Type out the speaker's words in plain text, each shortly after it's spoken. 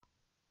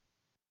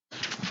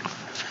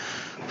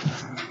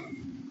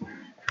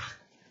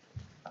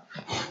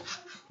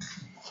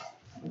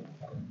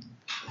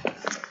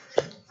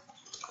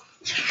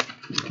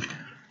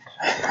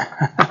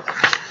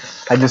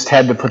I just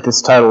had to put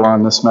this title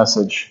on this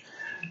message.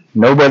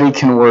 Nobody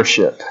can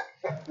worship.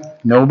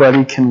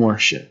 Nobody can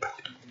worship.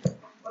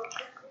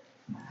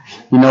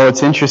 You know,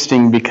 it's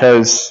interesting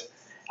because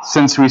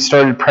since we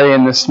started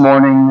praying this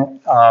morning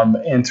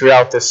and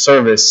throughout this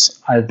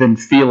service, I've been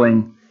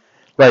feeling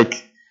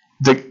like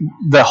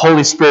the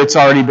Holy Spirit's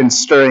already been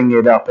stirring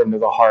it up into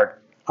the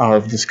heart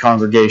of this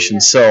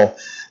congregation. So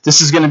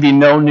this is going to be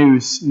no new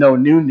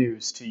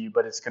news to you,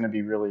 but it's going to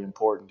be really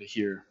important to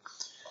hear.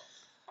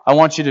 I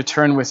want you to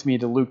turn with me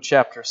to Luke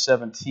chapter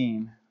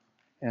 17,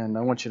 and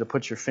I want you to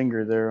put your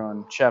finger there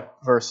on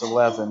verse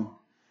 11.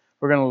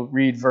 We're going to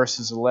read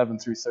verses 11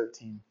 through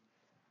 13.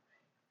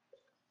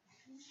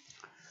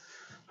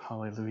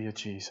 Hallelujah,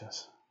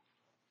 Jesus.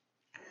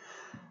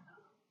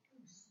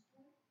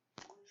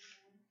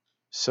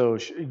 So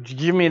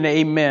give me an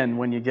amen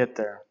when you get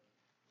there.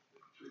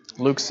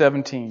 Luke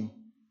 17.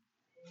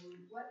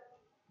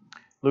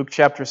 Luke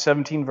chapter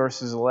 17,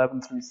 verses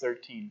 11 through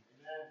 13.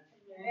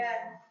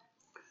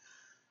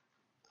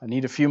 I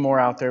need a few more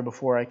out there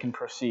before I can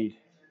proceed.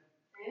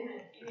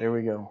 There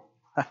we go.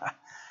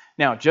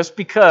 Now, just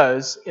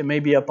because it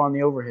may be up on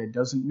the overhead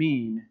doesn't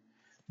mean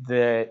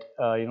that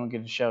you don't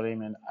get to shout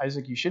amen.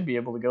 Isaac, you should be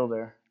able to go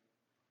there.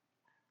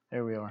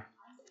 There we are.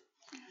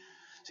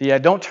 So yeah,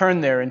 don't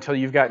turn there until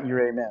you've gotten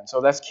your amen. So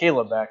that's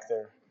Caleb back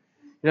there.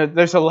 You know,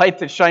 there's a light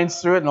that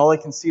shines through it, and all I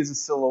can see is a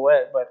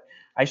silhouette. But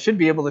I should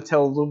be able to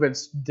tell a little bit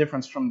of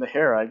difference from the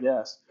hair, I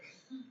guess.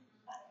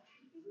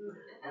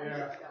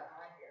 Yeah.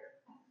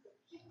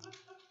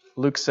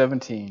 Luke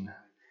 17.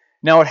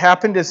 Now it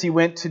happened as he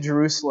went to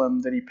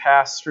Jerusalem that he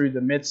passed through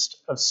the midst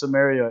of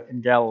Samaria in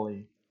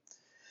Galilee.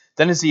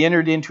 Then as he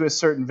entered into a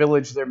certain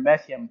village, there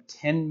met him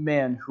 10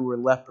 men who were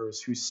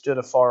lepers, who stood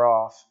afar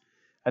off.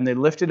 And they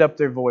lifted up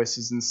their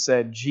voices and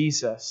said,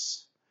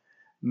 Jesus,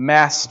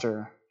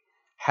 Master,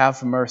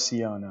 have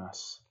mercy on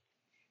us.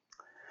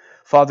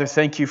 Father,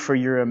 thank you for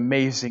your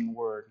amazing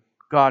word.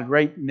 God,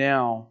 right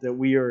now that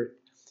we are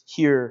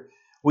here,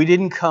 we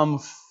didn't come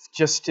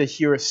just to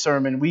hear a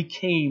sermon. We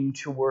came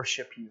to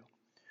worship you.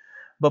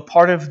 But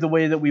part of the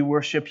way that we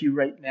worship you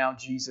right now,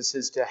 Jesus,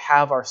 is to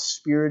have our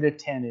spirit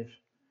attentive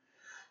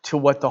to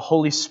what the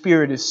Holy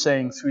Spirit is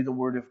saying through the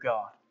Word of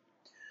God.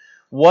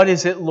 What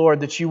is it,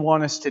 Lord, that you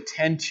want us to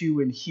tend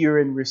to and hear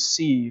and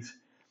receive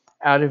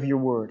out of your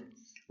Word?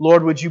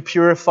 Lord, would you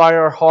purify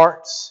our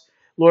hearts?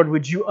 Lord,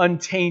 would you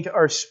untaint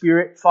our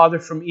spirit, Father,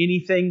 from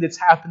anything that's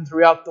happened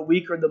throughout the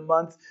week or the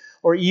month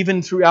or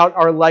even throughout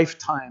our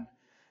lifetime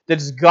that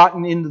has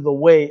gotten into the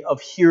way of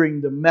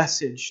hearing the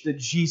message that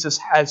Jesus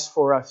has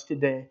for us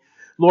today?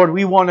 Lord,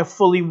 we want to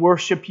fully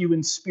worship you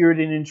in spirit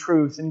and in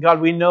truth. And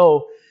God, we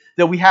know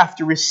that we have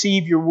to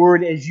receive your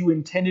word as you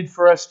intended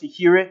for us to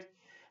hear it,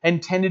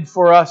 intended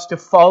for us to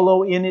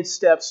follow in its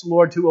steps,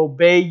 Lord, to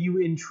obey you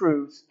in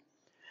truth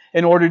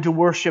in order to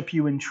worship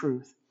you in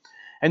truth.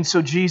 And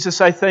so,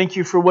 Jesus, I thank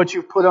you for what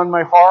you've put on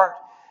my heart,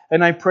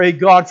 and I pray,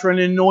 God, for an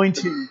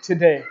anointing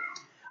today.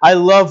 I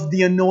love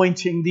the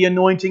anointing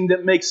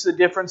that makes the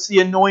difference, the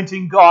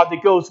anointing, God,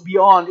 that goes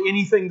beyond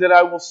anything that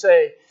I will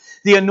say,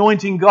 the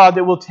anointing, God,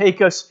 that will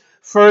take us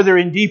further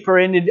and deeper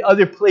into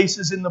other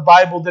places in the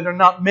Bible that are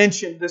not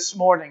mentioned this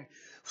morning.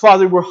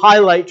 Father, we'll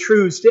highlight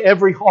truths to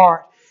every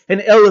heart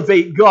and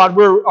elevate, God,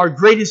 where our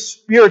greatest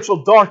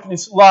spiritual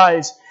darkness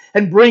lies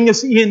and bring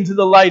us into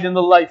the light and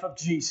the life of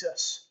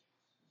Jesus.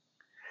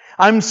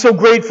 I'm so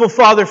grateful,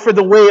 Father, for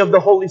the way of the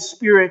Holy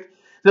Spirit,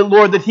 that,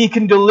 Lord, that He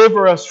can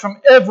deliver us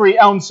from every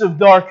ounce of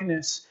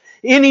darkness,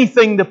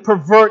 anything that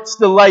perverts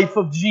the life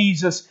of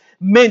Jesus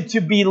meant to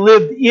be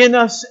lived in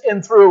us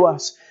and through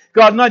us.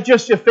 God, not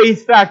just a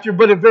faith factor,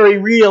 but a very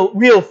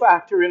real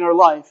factor in our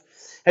life.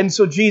 And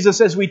so,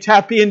 Jesus, as we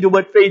tap into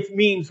what faith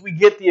means, we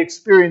get the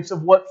experience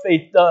of what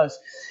faith does.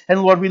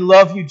 And Lord, we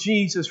love you,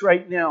 Jesus,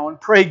 right now. And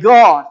pray,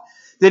 God,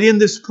 that in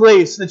this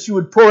place, that you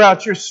would pour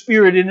out your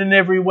Spirit in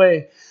every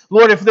way.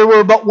 Lord, if there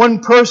were but one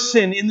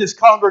person in this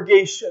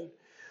congregation,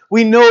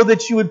 we know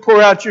that you would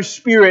pour out your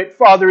Spirit,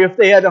 Father, if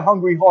they had a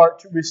hungry heart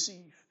to receive.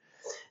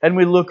 And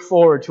we look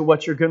forward to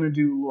what you're going to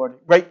do, Lord,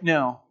 right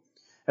now,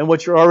 and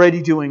what you're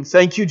already doing.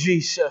 Thank you,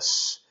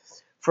 Jesus,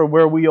 for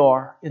where we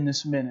are in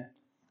this minute.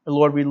 And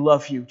Lord, we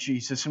love you,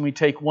 Jesus, and we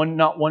take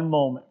not one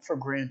moment for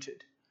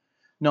granted.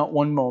 Not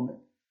one moment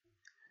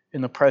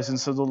in the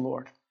presence of the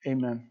Lord.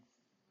 Amen.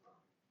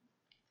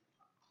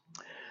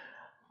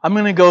 I'm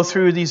going to go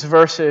through these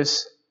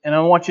verses, and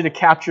I want you to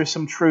capture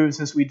some truths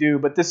as we do.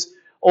 But this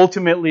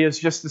ultimately is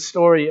just the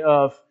story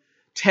of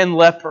 10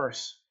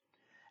 lepers.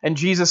 And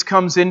Jesus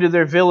comes into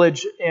their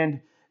village,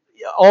 and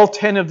all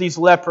 10 of these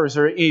lepers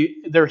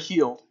they're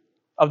healed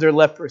of their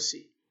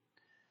leprosy.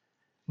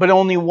 But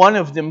only one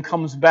of them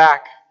comes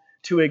back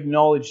to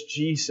acknowledge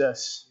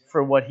Jesus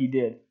for what He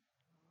did.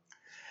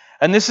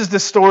 And this is the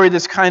story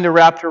that's kind of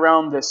wrapped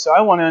around this. So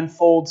I want to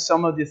unfold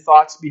some of the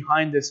thoughts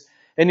behind this.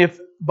 And if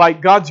by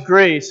God's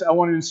grace, I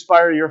want to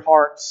inspire your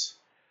hearts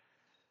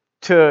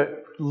to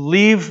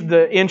leave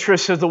the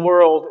interests of the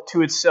world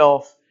to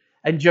itself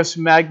and just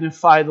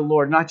magnify the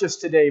Lord. Not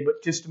just today,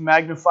 but just to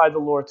magnify the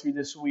Lord through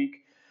this week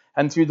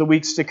and through the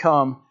weeks to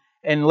come,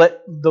 and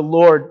let the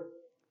Lord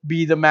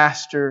be the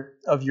master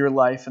of your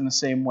life in the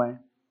same way.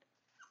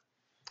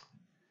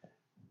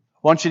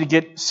 I want you to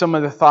get some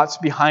of the thoughts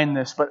behind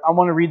this, but I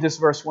want to read this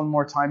verse one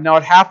more time. Now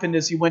it happened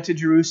as he went to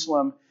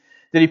Jerusalem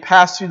that he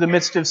passed through the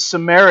midst of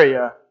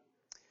Samaria.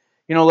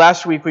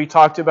 Last week we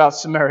talked about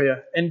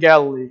Samaria and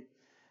Galilee.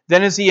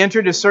 Then as he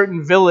entered a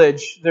certain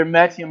village, there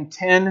met him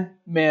 10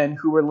 men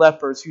who were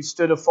lepers, who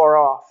stood afar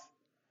off.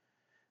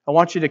 I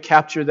want you to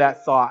capture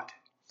that thought.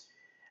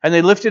 And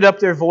they lifted up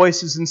their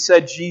voices and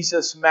said,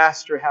 Jesus,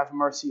 Master, have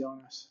mercy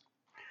on us.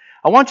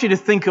 I want you to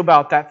think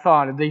about that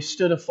thought. They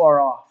stood afar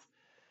off.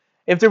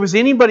 If there was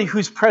anybody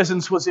whose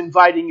presence was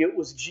inviting, it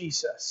was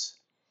Jesus.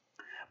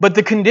 But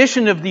the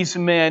condition of these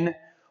men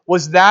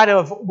was that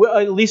of,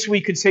 at least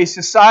we could say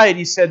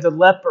society said, the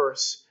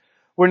lepers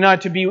were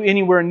not to be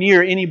anywhere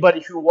near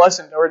anybody who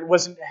wasn't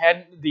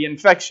had the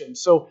infection.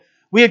 So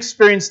we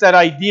experienced that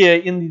idea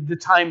in the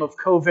time of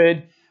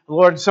COVID.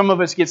 Lord, some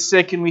of us get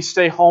sick and we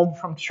stay home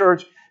from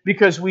church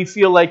because we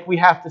feel like we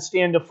have to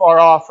stand afar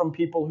off from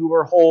people who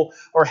are whole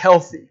or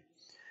healthy.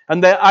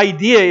 And the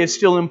idea is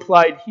still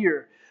implied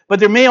here. But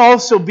there may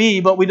also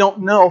be, but we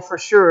don't know for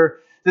sure,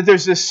 that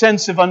there's this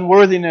sense of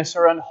unworthiness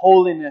or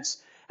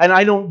unholiness. And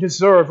I don't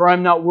deserve, or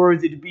I'm not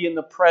worthy to be in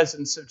the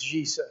presence of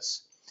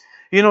Jesus.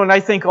 And I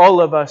think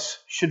all of us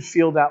should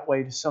feel that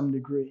way to some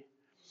degree.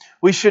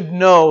 We should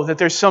know that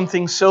there's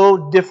something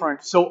so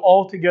different, so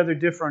altogether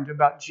different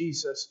about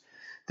Jesus,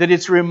 that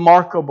it's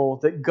remarkable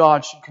that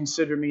God should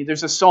consider me.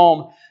 There's a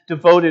psalm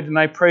devoted, and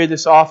I pray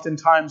this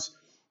oftentimes,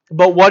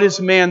 but what is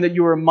man that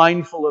you are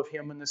mindful of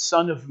him, and the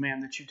Son of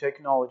Man that you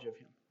take knowledge of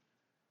him?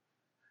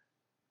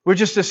 We're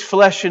just as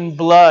flesh and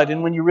blood,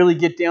 and when you really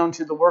get down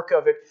to the work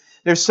of it,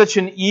 there's such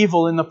an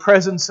evil in the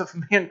presence of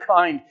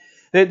mankind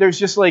that there's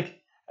just like,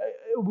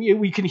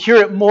 we can hear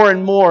it more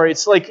and more.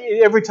 It's like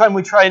every time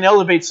we try and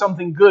elevate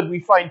something good,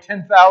 we find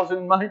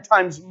 10,000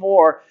 times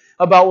more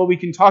about what we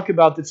can talk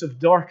about that's of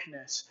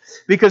darkness.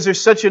 Because there's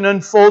such an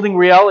unfolding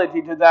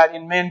reality to that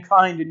in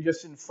mankind and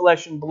just in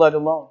flesh and blood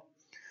alone.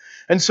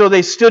 And so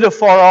they stood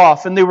afar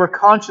off, and they were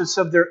conscious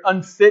of their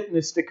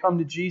unfitness to come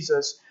to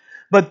Jesus.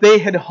 But they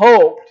had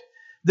hoped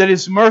that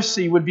His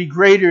mercy would be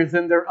greater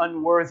than their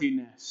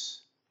unworthiness.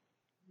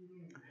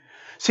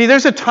 See,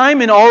 there's a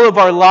time in all of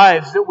our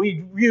lives that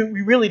we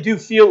really do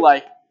feel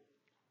like,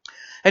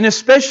 and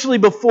especially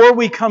before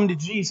we come to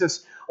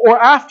Jesus, or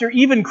after,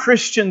 even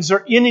Christians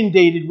are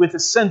inundated with a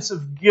sense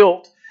of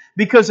guilt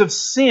because of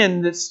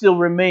sin that still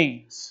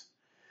remains.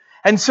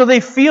 And so they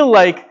feel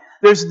like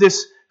there's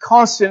this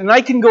constant, and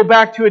I can go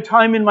back to a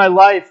time in my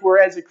life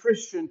where as a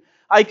Christian,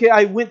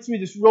 I went through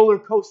this roller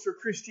coaster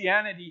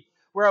Christianity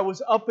where I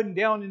was up and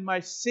down in my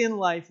sin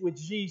life with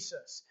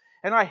Jesus.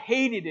 And I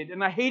hated it,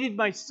 and I hated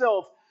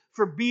myself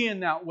for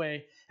being that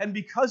way. And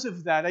because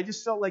of that, I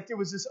just felt like there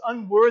was this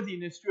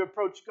unworthiness to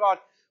approach God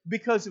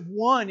because of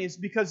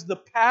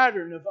the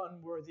pattern of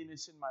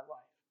unworthiness in my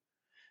life.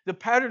 The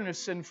pattern of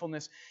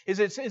sinfulness is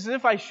it's as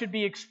if I should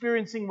be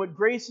experiencing what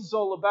grace is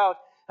all about,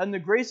 and the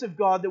grace of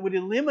God that would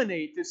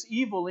eliminate this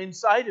evil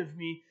inside of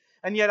me,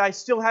 and yet I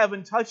still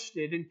haven't touched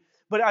it.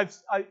 But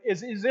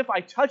as if I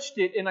touched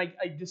it and I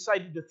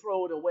decided to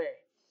throw it away.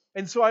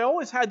 And so I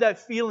always had that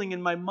feeling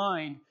in my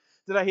mind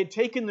that I had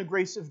taken the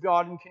grace of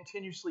God and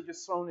continuously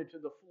just thrown it to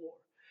the floor.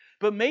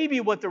 But maybe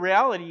what the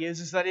reality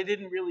is that I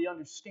didn't really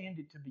understand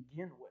it to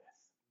begin with.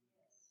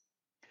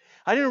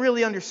 I didn't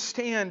really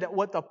understand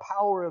what the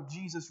power of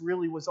Jesus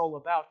really was all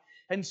about.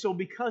 And so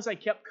because I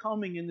kept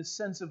coming in the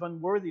sense of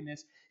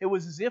unworthiness, it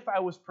was as if I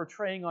was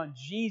portraying on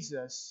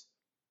Jesus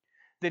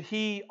that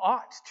He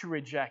ought to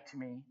reject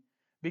me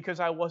because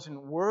I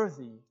wasn't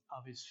worthy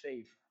of His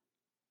favor.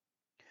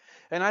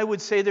 And I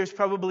would say there's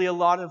probably a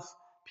lot of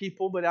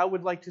people, but I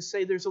would like to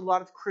say there's a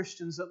lot of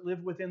Christians that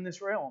live within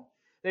this realm.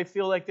 They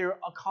feel like they're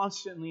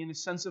constantly in a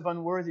sense of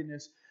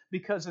unworthiness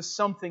because of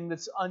something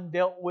that's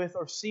undealt with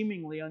or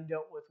seemingly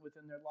undealt with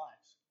within their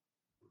lives.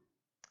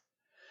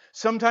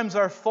 Sometimes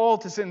our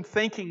fault is in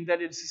thinking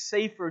that it's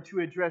safer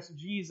to address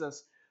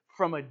Jesus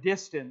from a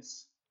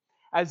distance,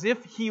 as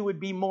if He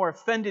would be more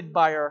offended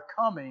by our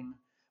coming,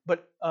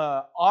 but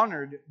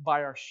honored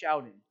by our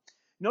shouting.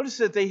 Notice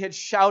that they had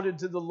shouted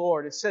to the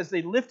Lord. It says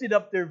they lifted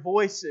up their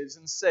voices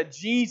and said,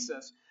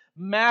 Jesus,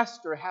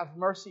 Master, have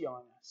mercy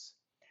on us.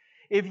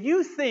 If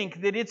you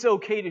think that it's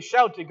okay to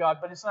shout to God,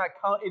 but it's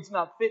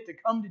not fit to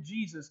come to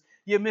Jesus,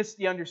 you miss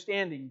the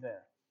understanding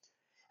there.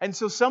 And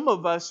so some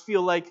of us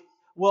feel like,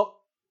 well,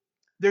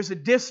 there's a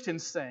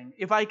distance thing.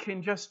 If I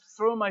can just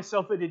throw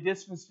myself at a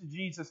distance to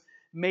Jesus,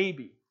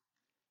 maybe.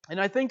 And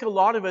I think a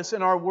lot of us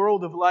in our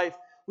world of life,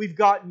 we've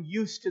gotten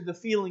used to the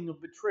feeling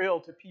of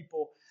betrayal to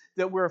people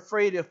that we're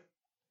afraid of.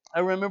 I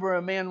remember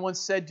a man once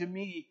said to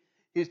me,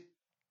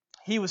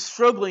 he was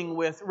struggling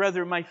with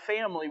whether my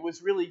family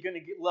was really going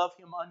to love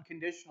him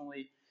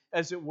unconditionally,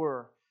 as it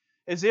were.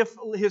 As if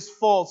his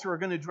faults were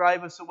going to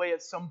drive us away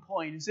at some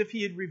point. As if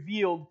he had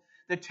revealed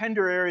the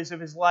tender areas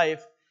of his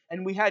life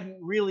and we hadn't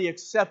really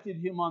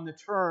accepted him on the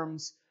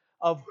terms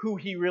of who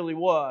He really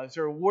was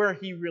or where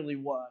He really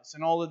was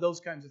and all of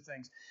those kinds of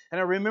things. And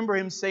I remember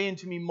Him saying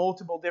to me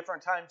multiple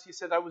different times, He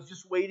said, I was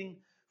just waiting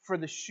for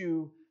the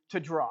shoe to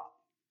drop.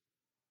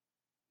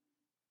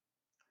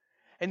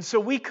 And so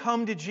we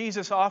come to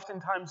Jesus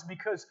oftentimes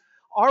because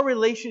our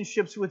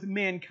relationships with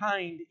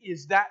mankind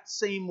is that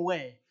same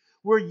way.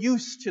 We're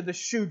used to the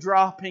shoe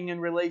dropping in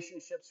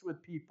relationships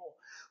with people.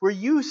 We're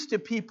used to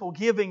people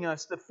giving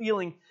us the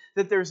feeling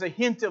that there's a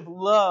hint of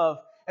love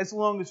as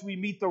long as we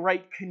meet the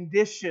right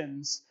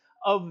conditions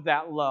of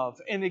that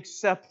love and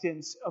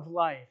acceptance of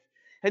life.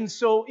 And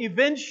so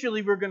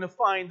eventually we're going to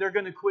find they're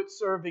going to quit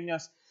serving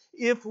us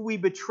if we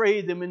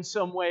betray them in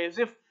some way, as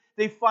if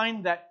they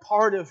find that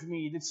part of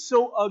me that's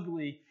so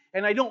ugly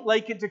and I don't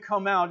like it to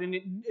come out, and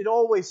it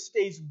always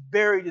stays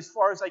buried as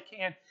far as I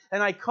can.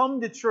 And I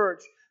come to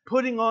church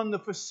putting on the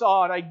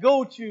facade. I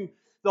go to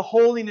the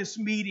holiness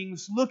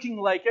meetings looking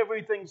like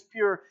everything's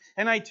pure,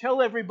 and I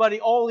tell everybody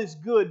all is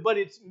good, but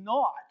it's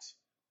not.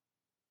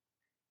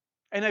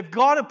 And I've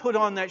got to put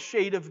on that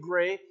shade of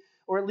gray,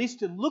 or at least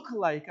to look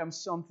like I'm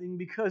something,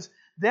 because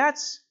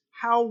that's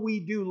how we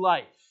do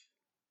life.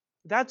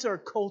 That's our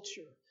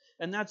culture,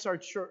 and that's our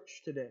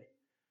church today.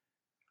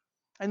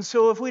 And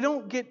so if we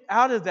don't get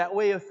out of that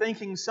way of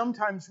thinking,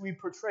 sometimes we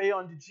portray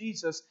onto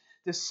Jesus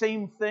the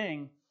same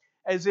thing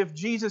as if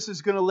Jesus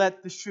is going to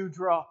let the shoe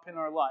drop in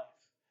our life.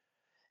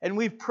 And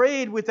we've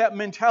prayed with that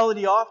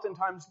mentality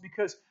oftentimes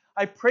because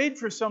I prayed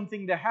for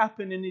something to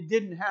happen and it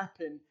didn't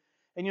happen.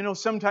 And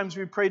sometimes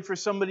we prayed for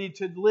somebody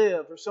to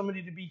live or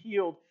somebody to be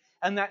healed,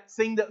 and that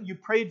thing that you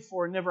prayed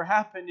for never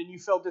happened, and you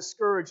felt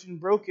discouraged and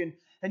broken,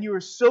 and you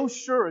were so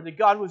sure that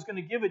God was going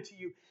to give it to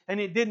you, and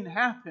it didn't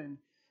happen.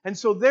 And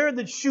so there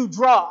the shoe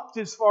dropped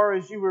as far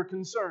as you were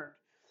concerned.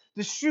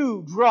 The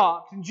shoe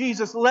dropped and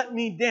Jesus let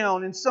me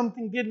down and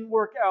something didn't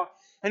work out.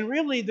 And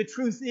really the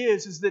truth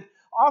is that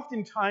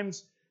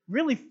oftentimes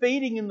really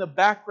fading in the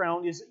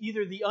background is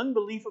either the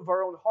unbelief of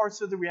our own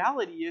hearts or the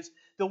reality is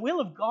the will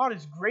of God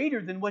is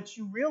greater than what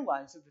you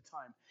realize at the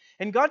time.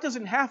 And God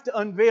doesn't have to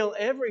unveil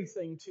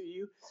everything to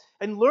you,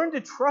 and learn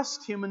to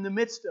trust Him in the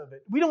midst of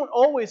it. We don't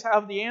always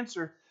have the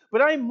answer,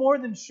 but I'm more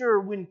than sure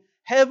when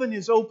heaven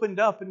is opened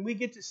up and we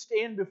get to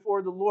stand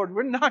before the Lord,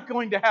 we're not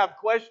going to have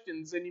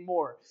questions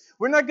anymore.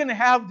 We're not going to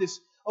have this,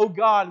 oh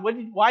God,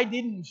 why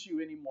didn't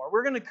you anymore?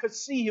 We're going to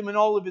see Him in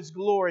all of His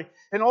glory,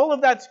 and all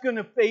of that's going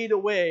to fade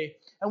away,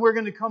 and we're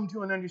going to come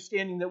to an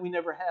understanding that we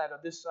never had on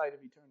this side of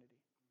eternity.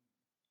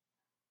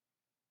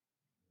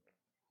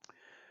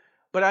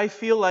 But I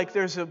feel like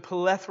there's a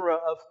plethora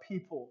of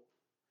people,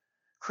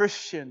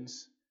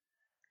 Christians,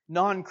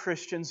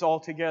 non-Christians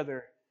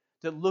altogether,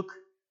 that look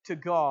to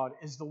God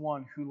as the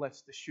one who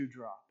lets the shoe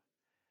drop.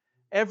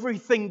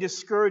 Everything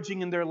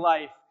discouraging in their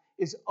life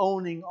is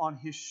owning on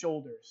His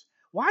shoulders.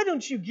 Why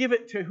don't you give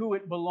it to who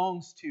it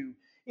belongs to?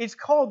 It's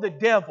called the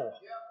devil.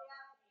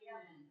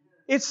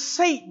 It's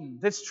Satan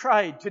that's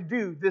tried to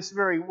do this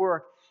very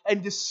work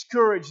and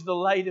discourage the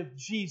light of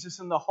Jesus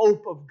and the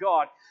hope of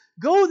God.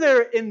 Go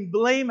there and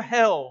blame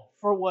hell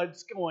for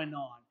what's going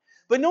on.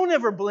 But don't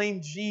ever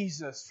blame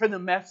Jesus for the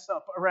mess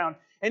up around.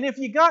 And if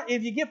you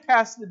get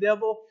past the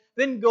devil,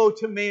 then go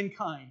to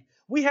mankind.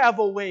 We have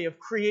a way of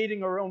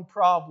creating our own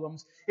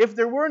problems. If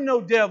there were no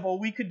devil,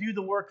 we could do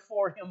the work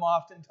for him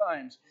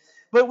oftentimes.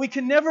 But we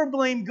can never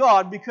blame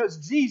God because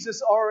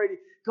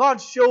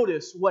God showed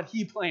us what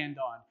He planned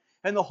on.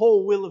 And the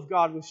whole will of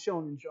God was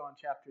shown in John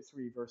chapter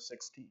 3, verse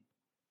 16.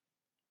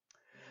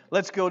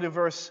 Let's go to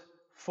verse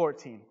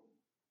 14.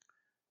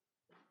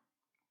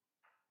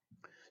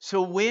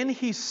 So when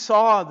He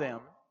saw them,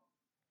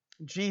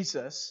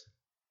 Jesus,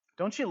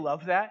 don't you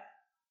love that?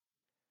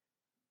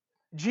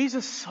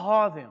 Jesus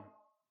saw them.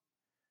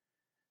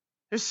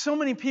 There's so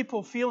many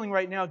people feeling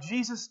right now,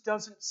 Jesus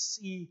doesn't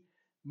see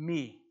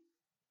me.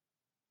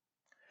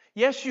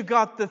 Yes, you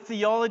got the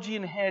theology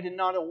in head, and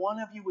not a one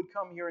of you would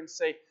come here and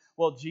say,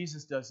 well,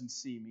 Jesus doesn't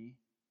see me.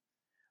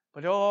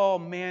 But oh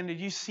man, did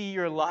you see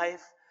your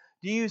life?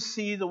 Do you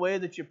see the way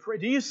that you pray?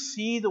 Do you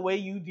see the way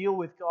you deal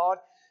with God?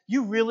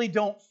 You really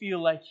don't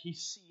feel like He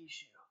sees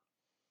you.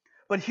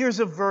 But here's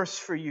a verse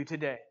for you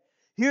today.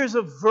 Here's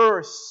a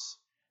verse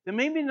that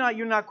maybe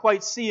you're not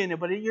quite seeing it,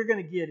 but you're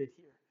going to get it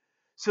here.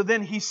 So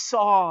then He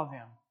saw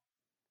them.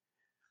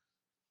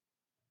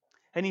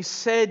 And He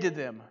said to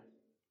them,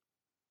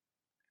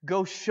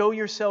 go show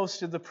yourselves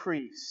to the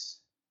priests.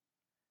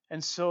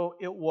 And so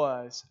it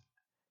was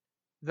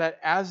that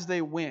as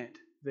they went,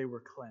 they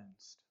were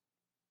cleansed.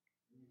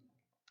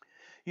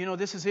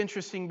 This is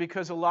interesting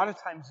because a lot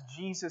of times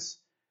Jesus,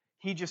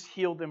 He just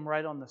healed them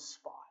right on the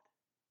spot.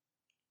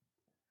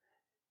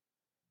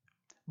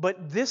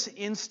 But this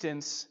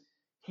instance,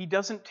 He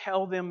doesn't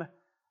tell them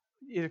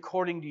it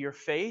according to your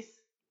faith.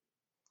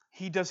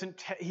 He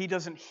doesn't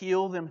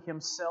heal them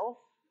Himself.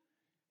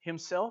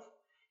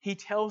 He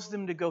tells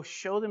them to go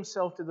show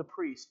themselves to the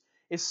priest.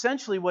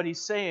 Essentially what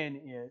He's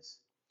saying is,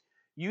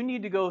 you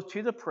need to go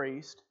to the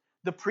priest.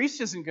 The priest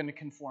isn't going to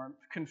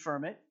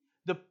confirm it.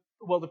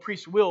 The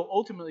priest will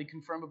ultimately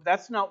confirm it, but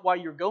that's not why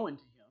you're going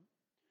to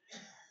him.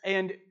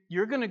 And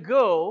you're going to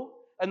go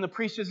and the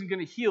priest isn't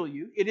going to heal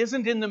you. It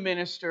isn't in the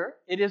minister.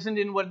 It isn't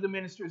in what the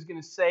minister is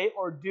going to say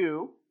or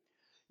do.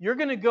 You're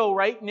going to go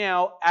right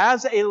now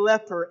as a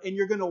leper, and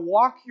you're going to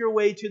walk your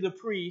way to the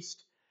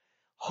priest,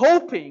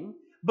 hoping,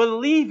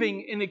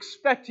 believing, and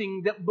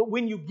expecting that, but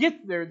when you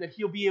get there, that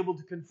he'll be able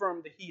to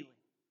confirm the healing.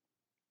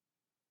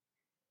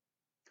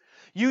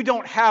 You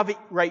don't have it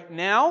right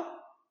now,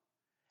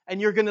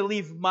 and you're going to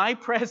leave my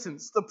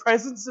presence, the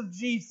presence of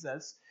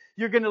Jesus,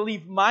 you're going to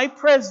leave my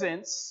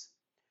presence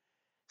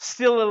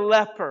still a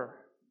leper.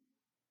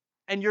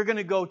 And you're going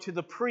to go to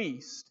the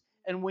priest,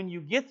 and when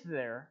you get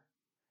there,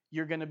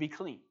 you're going to be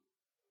clean.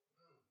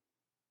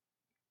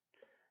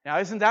 Now,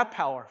 isn't that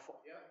powerful?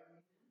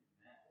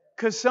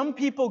 Because some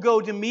people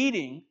go to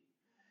meeting,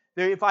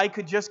 if I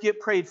could just get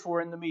prayed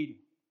for in the meeting.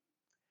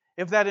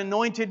 If that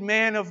anointed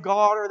man of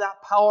God or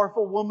that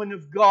powerful woman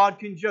of God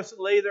can just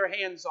lay their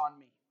hands on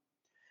me,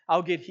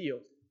 I'll get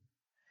healed.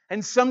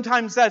 And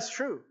sometimes that's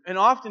true. And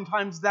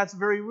oftentimes that's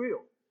very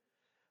real.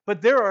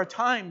 But there are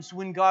times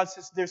when God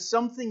says, there's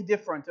something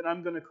different and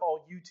I'm going to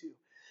call you to.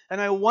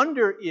 And I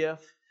wonder if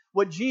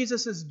what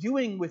Jesus is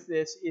doing with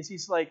this is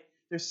He's like,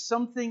 there's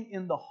something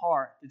in the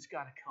heart that's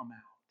got to come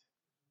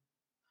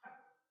out.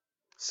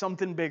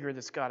 Something bigger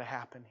that's got to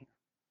happen here.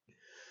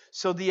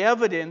 So the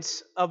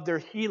evidence of their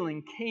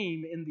healing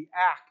came in the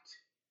act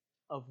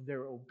of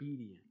their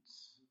obedience.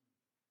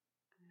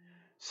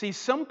 See,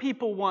 some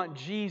people want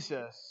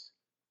Jesus.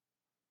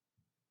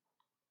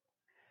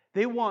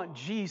 They want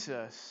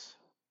Jesus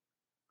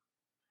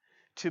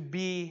to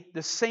be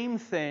the same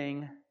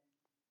thing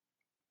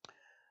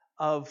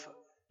of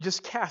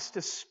just cast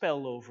a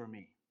spell over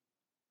me.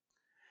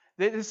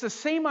 It's the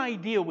same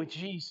idea with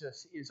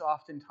Jesus is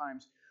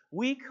oftentimes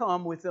we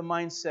come with the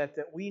mindset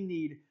that we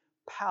need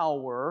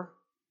power,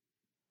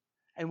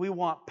 and we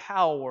want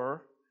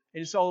power,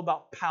 and it's all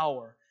about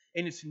power,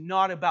 and it's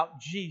not about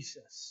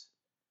Jesus.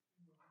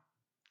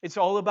 It's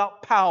all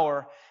about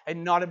power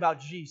and not about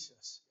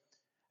Jesus.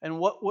 And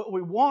what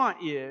we want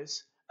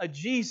is a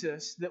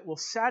Jesus that will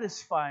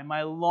satisfy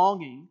my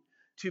longing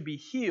to be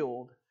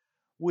healed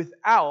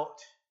without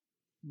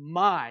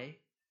my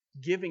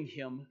giving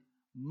Him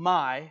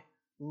my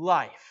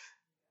life.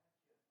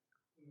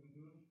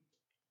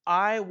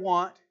 I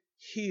want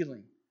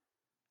healing.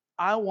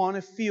 I want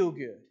to feel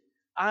good.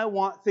 I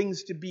want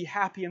things to be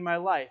happy in my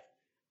life.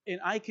 And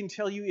I can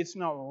tell you it's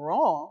not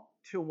wrong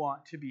to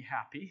want to be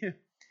happy.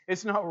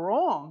 It's not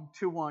wrong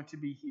to want to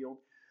be healed.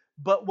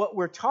 But what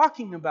we're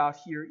talking about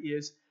here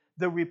is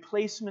the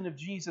replacement of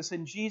Jesus.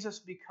 And Jesus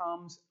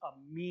becomes a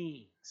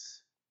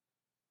means.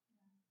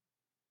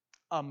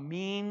 A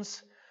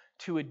means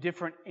to a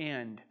different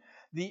end.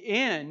 The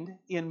end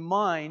in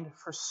mind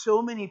for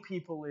so many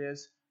people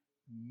is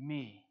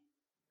me.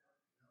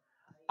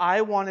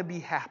 I want to be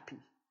happy.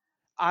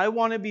 I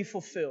want to be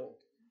fulfilled.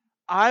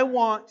 I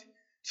want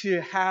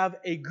to have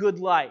a good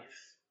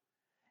life.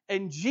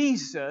 And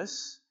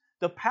Jesus,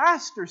 the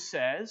pastor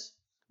says,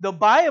 the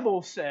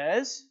Bible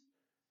says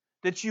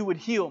that you would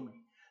heal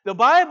me. The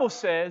Bible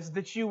says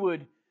that you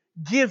would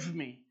give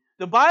me.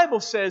 The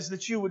Bible says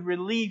that you would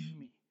relieve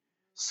me.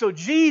 So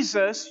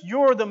Jesus,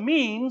 you're the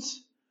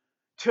means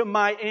to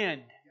my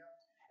end.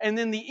 And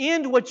in the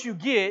end, what you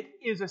get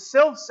is a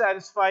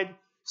self-satisfied,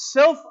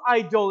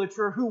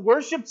 self-idolater who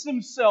worships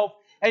himself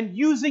and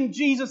using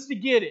Jesus to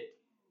get it.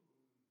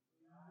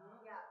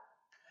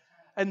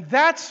 And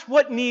that's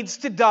what needs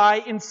to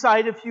die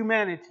inside of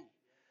humanity.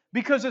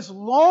 Because as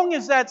long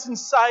as that's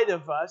inside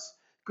of us,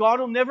 God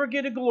will never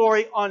get a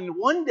glory on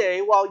one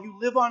day while you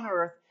live on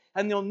earth,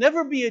 and there'll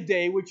never be a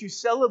day which you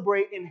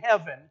celebrate in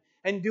heaven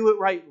and do it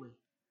rightly.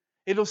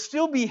 It'll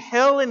still be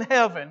hell in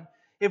heaven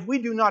if we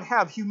do not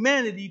have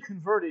humanity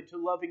converted to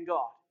loving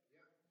God.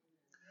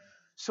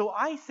 So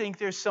I think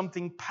there's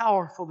something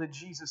powerful that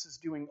Jesus is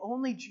doing.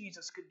 Only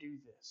Jesus could do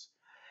this.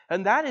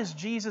 And that is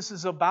Jesus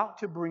is about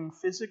to bring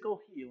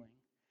physical healing,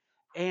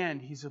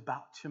 and He's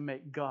about to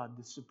make God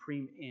the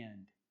supreme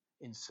end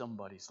in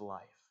somebody's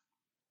life.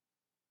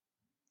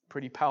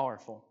 Pretty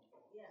powerful.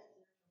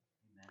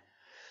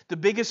 The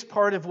biggest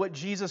part of what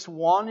Jesus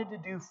wanted to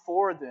do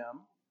for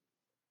them,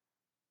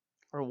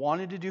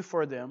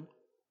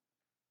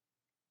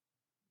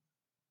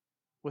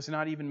 was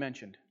not even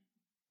mentioned.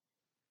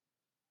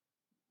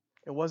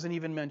 It wasn't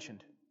even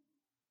mentioned.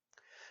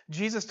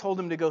 Jesus told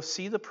them to go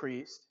see the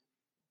priest,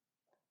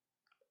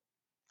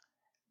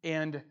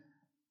 and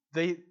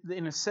they,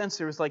 in a sense,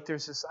 there's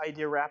this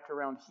idea wrapped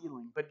around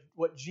healing. But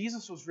what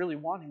Jesus was really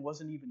wanting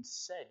wasn't even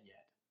said yet.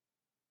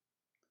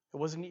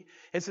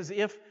 It's as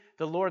if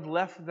the Lord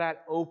left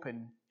that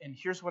open. And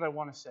here's what I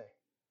want to say.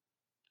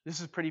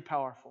 This is pretty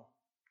powerful.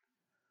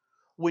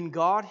 When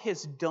God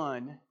has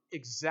done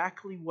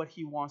exactly what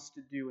He wants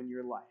to do in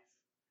your life,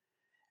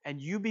 and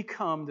you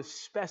become the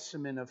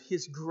specimen of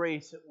His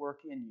grace at work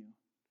in you,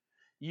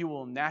 you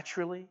will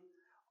naturally,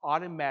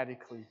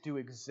 automatically do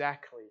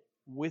exactly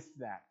with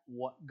that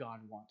what God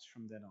wants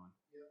from then on.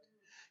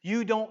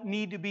 You don't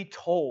need to be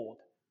told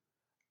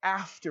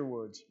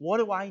afterwards, what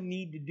do I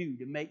need to do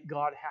to make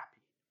God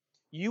happy?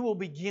 You will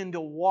begin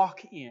to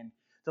walk in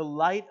the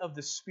light of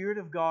the Spirit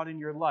of God in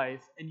your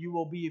life, and you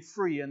will be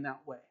free in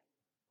that way.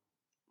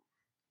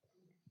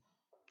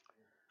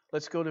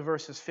 Let's go to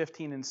verses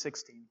 15 and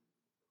 16.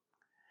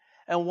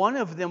 And one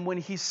of them, when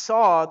he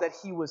saw that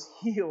he was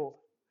healed,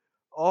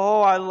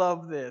 oh, I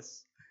love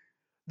this.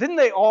 Didn't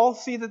they all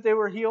see that they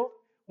were healed?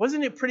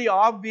 Wasn't it pretty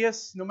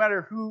obvious, no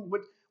matter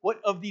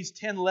what of these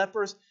 10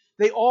 lepers,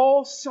 they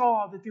all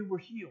saw that they were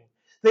healed.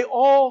 They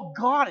all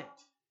got it.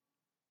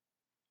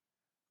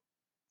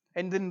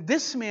 And then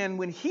this man,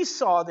 when he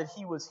saw that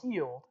he was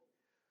healed,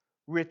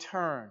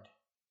 returned.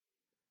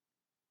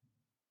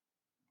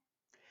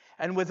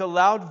 And with a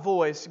loud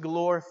voice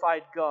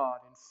glorified God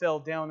and fell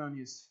down on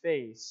his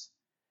face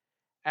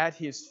at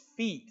his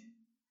feet,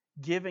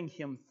 giving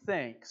him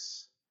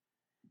thanks.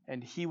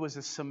 And he was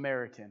a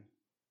Samaritan.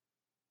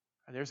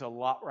 There's a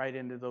lot right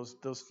into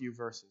those few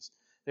verses.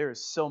 There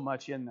is so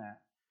much in that.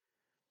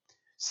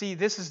 See,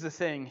 this is the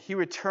thing. He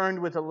returned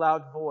with a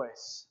loud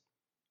voice.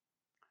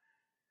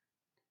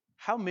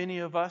 How many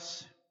of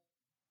us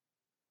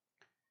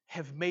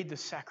have made the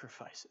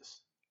sacrifices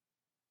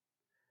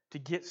to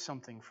get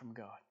something from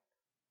God?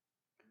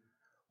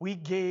 We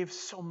gave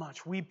so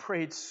much. We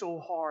prayed so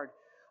hard.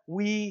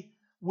 We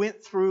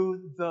went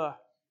through the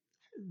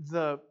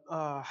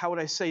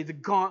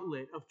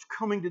gauntlet of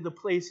coming to the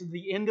place of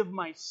the end of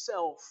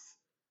myself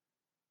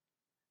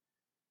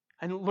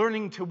and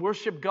learning to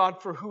worship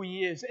God for who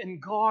He is.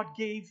 And God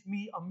gave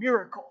me a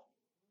miracle.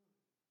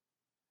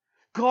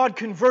 God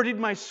converted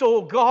my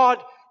soul. God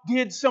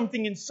did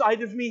something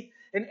inside of me.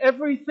 And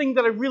everything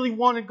that I really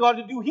wanted God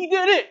to do, He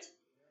did it.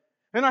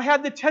 And I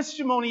had the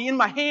testimony in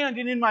my hand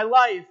and in my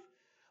life.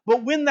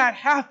 But when that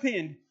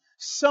happened,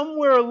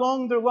 somewhere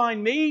along the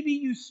line, maybe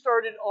you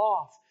started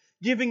off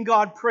giving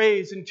God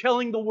praise and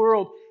telling the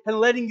world and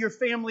letting your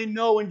family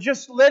know and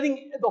just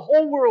letting the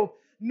whole world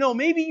know.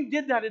 Maybe you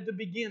did that at the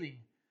beginning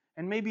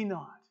and maybe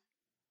not.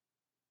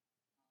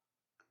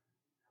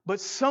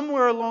 But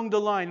somewhere along the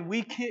line,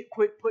 we can't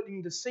quit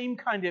putting the same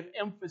kind of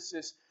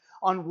emphasis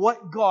on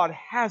what God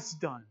has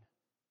done.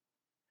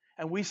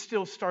 And we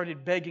still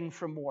started begging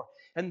for more.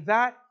 And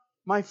that,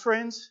 my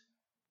friends,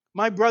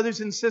 my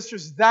brothers and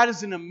sisters, that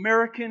is an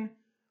American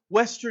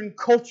Western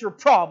culture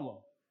problem.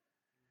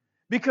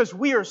 Because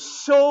we are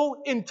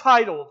so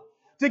entitled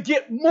to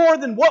get more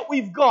than what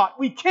we've got.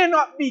 We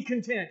cannot be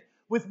content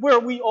with where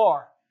we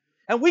are.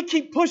 And we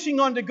keep pushing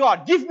on to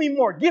God. Give me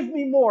more, give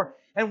me more.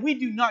 And we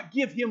do not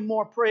give Him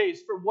more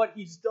praise for what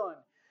He's done.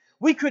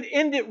 We could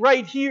end it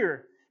right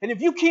here. And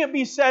if you can't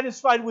be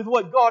satisfied with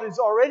what God has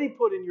already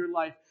put in your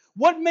life,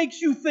 what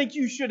makes you think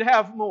you should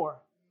have more?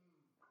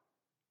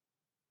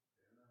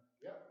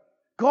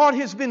 God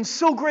has been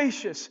so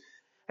gracious.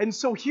 And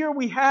so here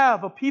we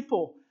have a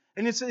people.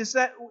 And it's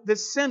that the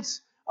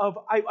sense of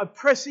I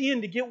press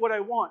in to get what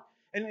I want.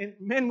 And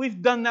man,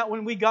 we've done that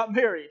when we got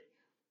married.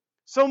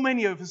 So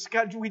many of us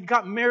we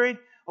got married.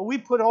 We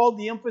put all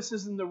the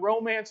emphasis in the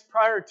romance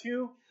prior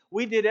to.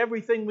 We did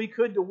everything we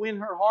could to win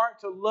her heart,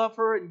 to love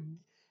her,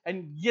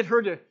 and get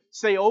her to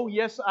say, oh,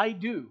 yes, I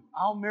do.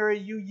 I'll marry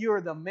you.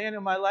 You're the man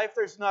of my life.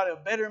 There's not a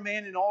better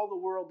man in all the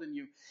world than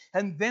you.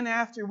 And then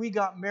after we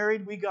got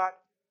married, we got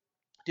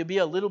to be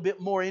a little bit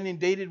more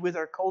inundated with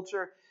our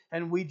culture,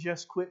 and we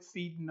just quit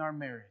feeding our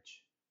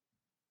marriage.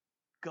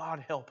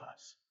 God help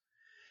us.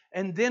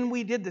 And then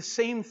we did the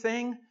same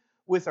thing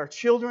with our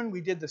children.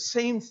 We did the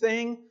same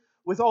thing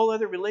with all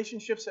other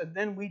relationships, and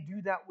then we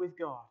do that with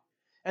God.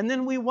 And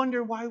then we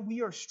wonder why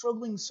we are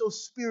struggling so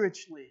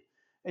spiritually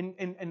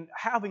and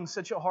having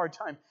such a hard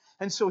time.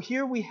 And so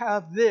here we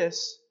have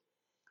this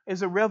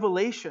as a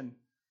revelation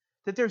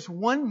that there's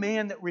one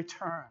man that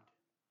returned.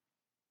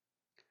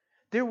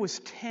 There was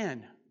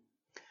 10.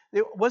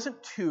 There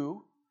wasn't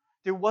 2.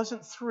 There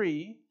wasn't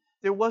 3.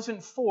 There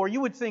wasn't 4.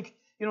 You would think,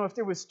 if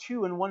there was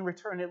 2 and 1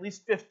 returned, at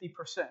least 50%,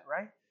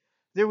 right?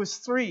 There was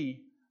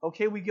 3.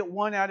 Okay, we get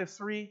 1 out of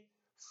 3.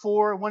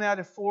 4, 1 out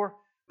of 4.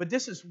 But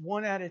this is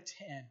 1 out of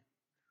 10.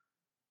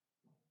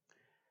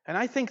 And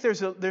I think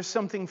there's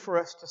something for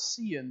us to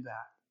see in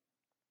that.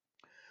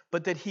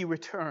 But that he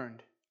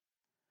returned.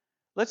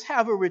 Let's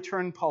have a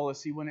return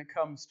policy when it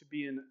comes to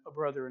being a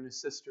brother and a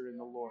sister in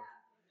the Lord.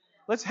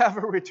 Let's have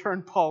a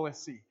return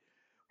policy.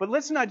 But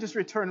let's not just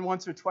return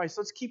once or twice.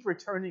 Let's keep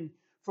returning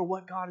for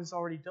what God has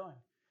already done.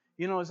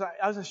 As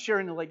I was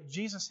sharing, like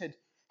Jesus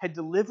had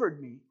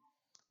delivered me,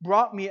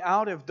 brought me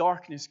out of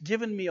darkness,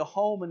 given me a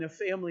home and a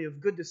family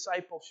of good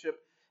discipleship,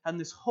 and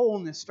this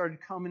wholeness started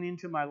coming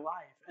into my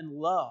life and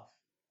love.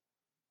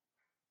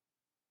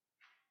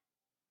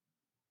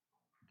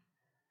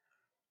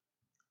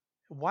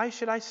 Why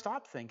should I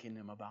stop thanking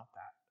Him about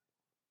that?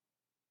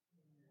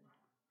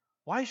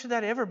 Why should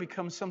that ever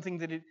become something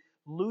that it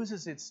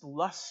loses its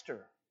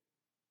luster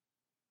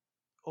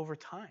over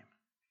time?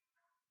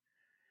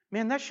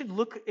 Man, that should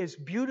look as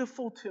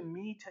beautiful to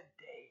me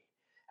today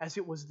as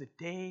it was the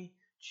day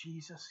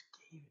Jesus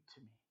gave it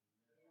to me.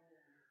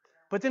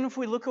 But then if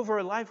we look over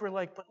our life, we're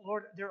like, but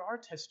Lord, there are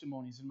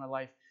testimonies in my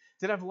life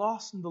that I've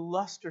lost the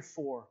luster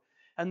for,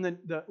 and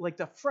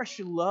the fresh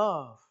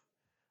love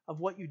of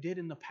what you did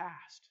in the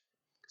past.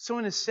 So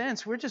in a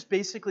sense, we're just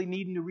basically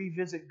needing to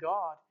revisit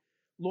God.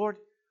 Lord,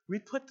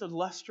 put the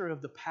luster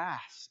of the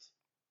past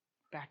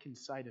back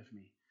inside of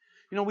me.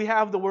 We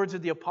have the words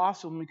of the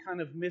apostle, and we kind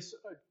of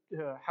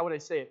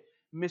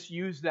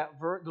misuse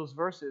those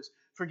verses,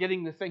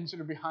 forgetting the things that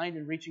are behind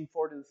and reaching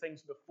forward to the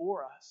things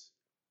before us.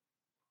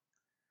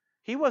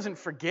 He wasn't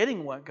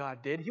forgetting what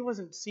God did. He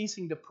wasn't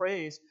ceasing to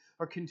praise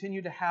or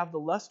continue to have the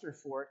luster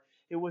for it.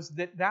 It was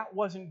that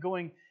wasn't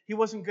going. He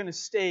wasn't going to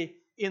stay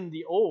in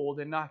the old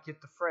and not get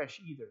the fresh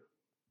either.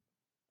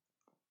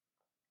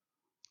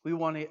 We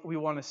want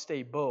to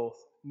stay both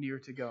near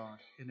to God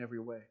in every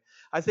way.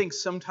 I think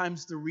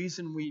sometimes the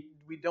reason we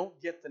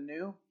don't get the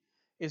new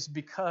is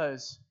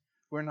because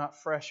we're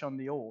not fresh on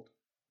the old.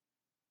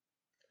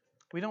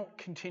 We don't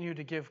continue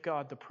to give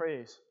God the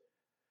praise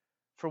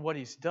for what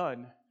He's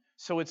done.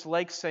 So it's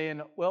like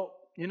saying, well,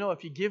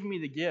 if you give me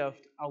the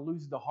gift, I'll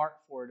lose the heart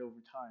for it over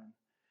time.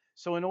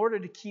 So in order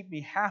to keep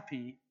me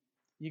happy,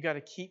 you got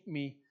to keep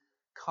me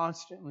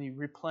constantly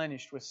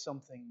replenished with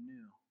something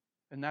new.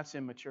 And that's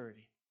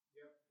immaturity.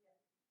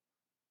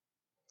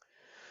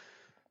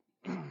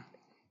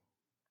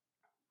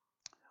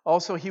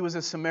 Also, he was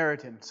a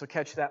Samaritan. So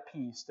catch that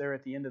piece there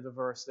at the end of the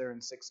verse there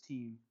in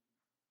 16.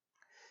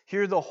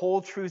 Here the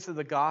whole truth of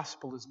the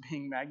gospel is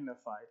being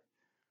magnified.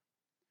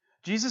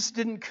 Jesus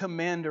didn't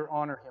commend or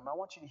honor him. I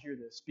want you to hear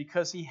this.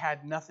 Because he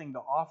had nothing to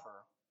offer.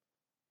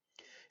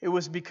 It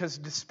was because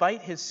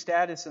despite his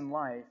status in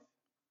life,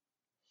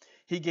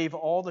 he gave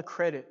all the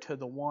credit to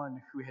the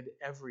one who had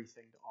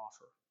everything to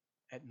offer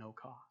at no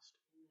cost.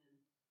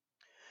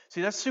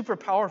 See, that's super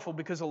powerful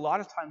because a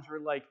lot of times we're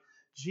like,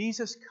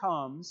 Jesus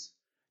comes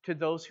to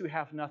those who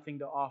have nothing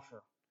to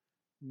offer.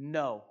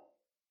 No.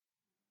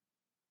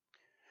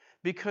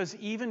 Because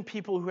even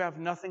people who have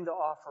nothing to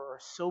offer are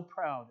so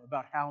proud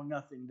about how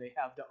nothing they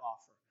have to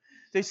offer.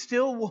 They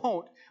still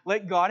won't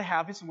let God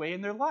have His way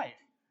in their life.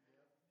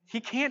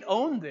 He can't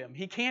own them.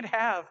 He can't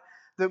have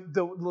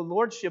the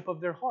lordship of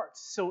their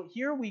hearts. So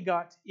here we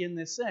got, in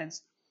this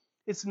sense,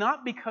 it's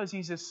not because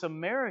he's a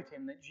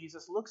Samaritan that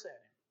Jesus looks at him.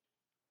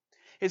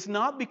 It's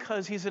not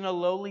because he's in a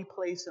lowly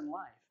place in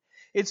life.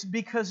 It's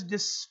because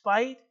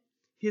despite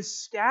his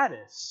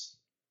status,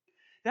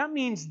 that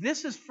means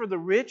this is for the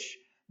rich,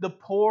 the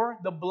poor,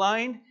 the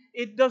blind.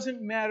 It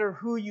doesn't matter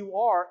who you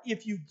are.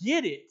 If you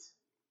get it,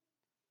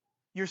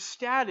 your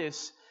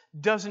status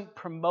doesn't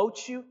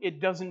promote you.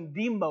 It doesn't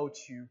demote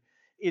you.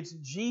 It's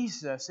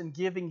Jesus and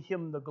giving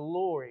Him the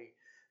glory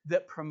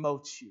that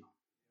promotes you.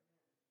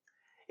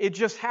 It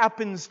just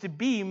happens to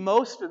be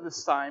most of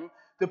the time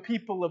the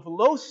people of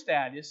low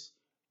status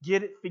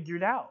get it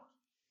figured out.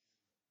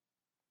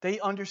 They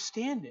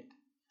understand it.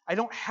 I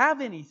don't have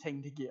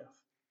anything to give.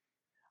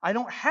 I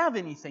don't have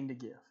anything to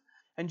give.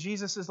 And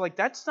Jesus is like,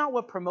 that's not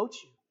what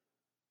promotes you.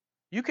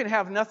 You can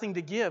have nothing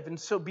to give and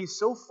so be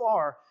so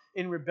far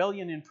in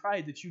rebellion and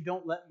pride that you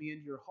don't let me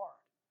into your heart.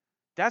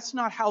 That's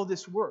not how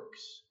this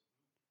works.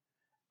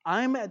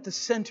 I'm at the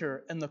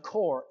center and the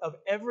core of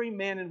every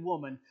man and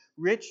woman,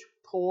 rich,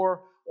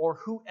 poor, or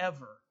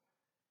whoever.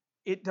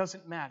 It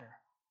doesn't matter.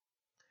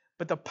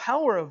 But the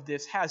power of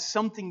this has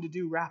something to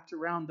do wrapped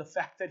around the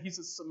fact that he's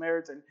a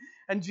Samaritan.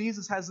 And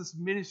Jesus has this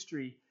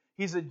ministry.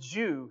 He's a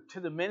Jew to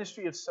the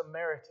ministry of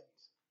Samaritans.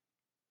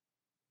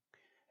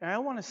 And I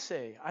want to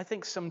say, I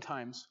think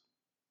sometimes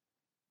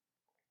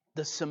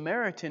the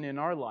Samaritan in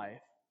our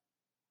life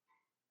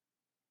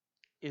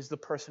is the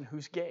person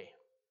who's gay.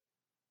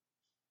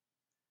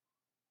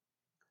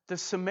 The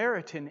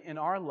Samaritan in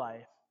our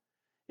life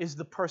is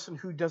the person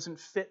who doesn't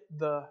fit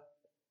the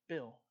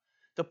bill.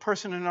 The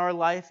person in our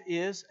life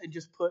is, and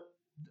just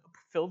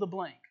fill the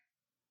blank.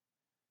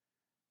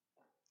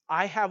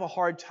 I have a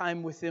hard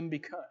time with them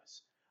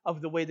because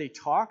of the way they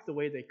talk, the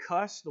way they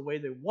cuss, the way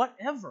they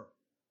whatever.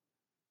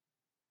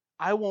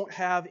 I won't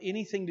have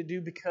anything to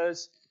do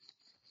because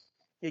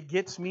it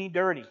gets me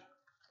dirty.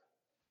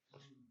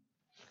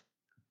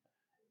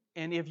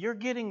 And if you're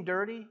getting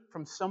dirty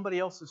from somebody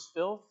else's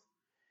filth,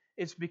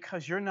 it's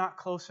because you're not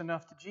close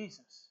enough to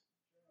Jesus.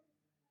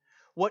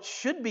 What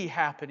should be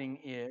happening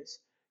is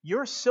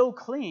you're so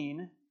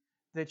clean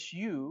that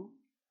you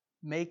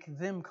make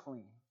them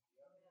clean.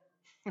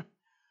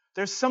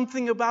 There's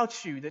something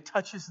about you that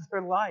touches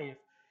their life,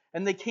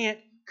 and they can't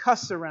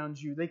cuss around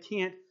you. They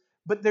can't,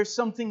 but there's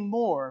something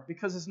more,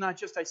 because it's not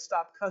just I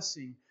stop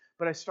cussing,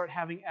 but I start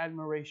having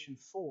admiration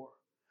for.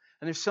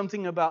 And there's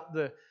something about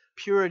the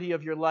purity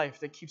of your life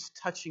that keeps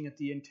touching at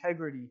the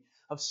integrity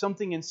of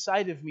something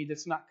inside of me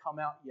that's not come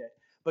out yet,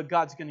 but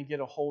God's going to get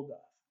a hold of.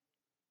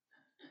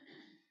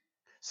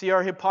 See,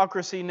 our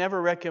hypocrisy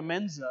never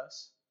recommends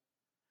us.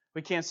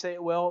 We can't say,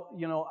 well,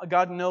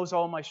 God knows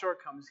all my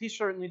shortcomings. He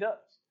certainly does.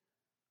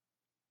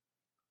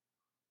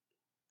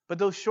 But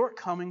those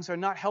shortcomings are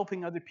not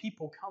helping other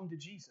people come to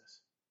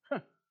Jesus.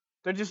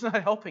 They're just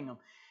not helping them.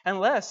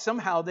 Unless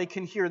somehow they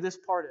can hear this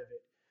part of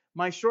it.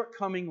 My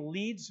shortcoming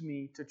leads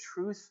me to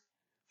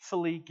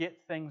truthfully get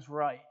things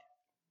right.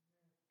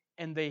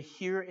 And they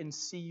hear and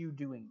see you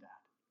doing that.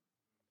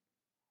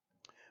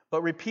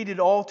 But repeated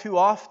all too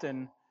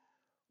often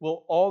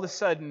will all of a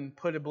sudden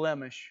put a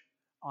blemish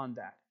on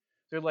that.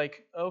 They're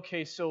like,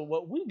 okay, so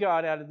what we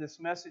got out of this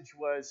message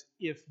was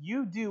if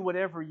you do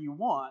whatever you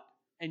want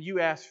and you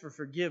ask for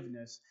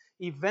forgiveness,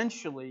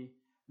 eventually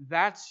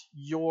that's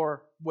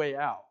your way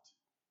out.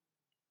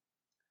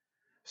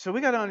 So we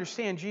got to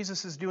understand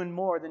Jesus is doing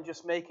more than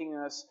just making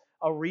us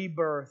a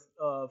rebirth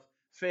of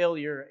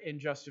failure and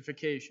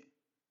justification.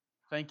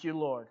 Thank you,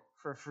 Lord,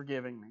 for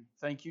forgiving me.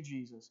 Thank you,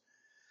 Jesus.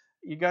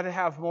 You got to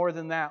have more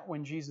than that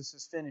when Jesus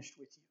is finished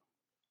with you.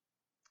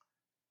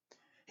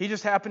 He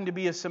just happened to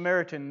be a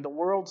Samaritan. The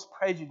world's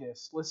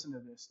prejudice, listen to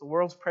this, the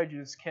world's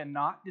prejudice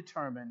cannot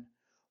determine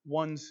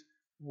one's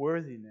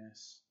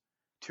worthiness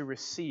to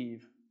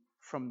receive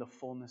from the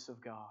fullness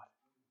of God.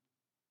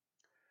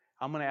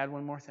 I'm going to add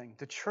one more thing.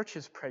 The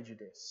church's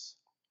prejudice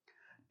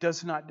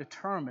does not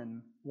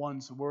determine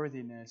one's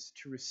worthiness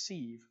to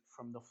receive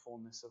from the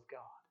fullness of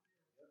God.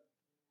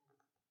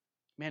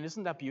 Man,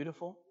 isn't that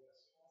beautiful?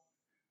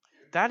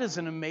 That is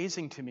an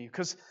amazing to me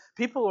because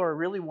people are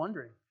really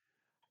wondering,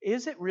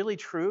 is it really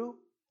true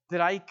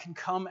that I can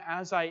come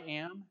as I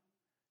am?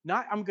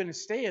 Not I'm going to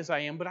stay as I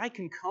am, but I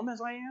can come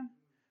as I am?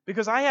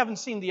 Because I haven't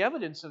seen the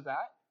evidence of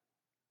that.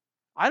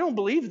 I don't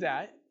believe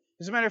that.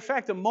 As a matter of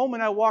fact, the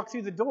moment I walk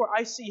through the door,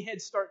 I see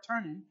heads start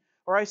turning,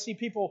 or I see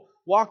people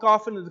walk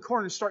off into the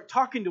corner and start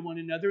talking to one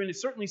another, and it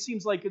certainly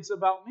seems like it's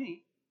about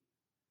me.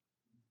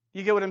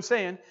 You get what I'm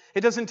saying?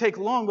 It doesn't take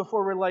long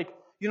before we're like,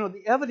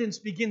 the evidence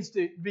begins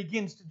to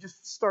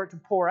just start to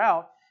pour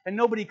out, and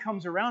nobody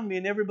comes around me,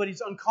 and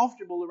everybody's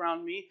uncomfortable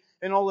around me,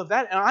 and all of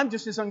that, and I'm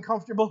just as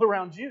uncomfortable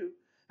around you.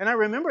 And I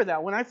remember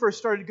that when I first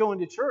started going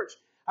to church,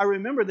 I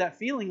remember that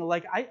feeling of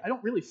like, I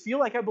don't really feel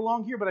like I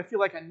belong here, but I feel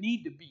like I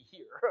need to be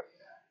here.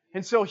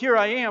 And so here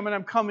I am, and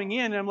I'm coming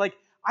in, and I'm like,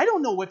 I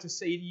don't know what to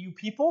say to you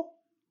people.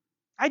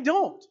 I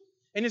don't.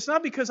 And it's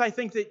not because I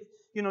think that,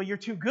 you're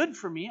too good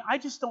for me. I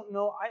just don't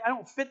know. I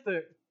don't fit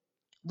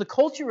the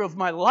culture of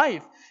my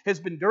life has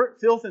been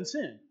dirt, filth, and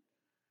sin.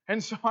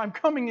 And so I'm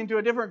coming into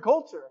a different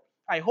culture,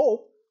 I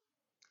hope.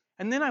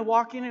 And then I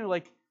walk in and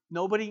like,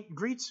 nobody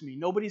greets me.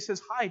 Nobody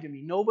says hi to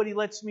me. Nobody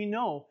lets me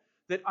know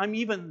that I'm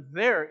even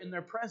there in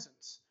their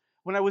presence.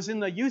 When I was in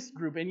the youth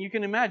group, and you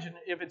can imagine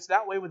if it's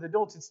that way with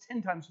adults, it's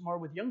 10 times more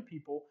with young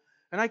people.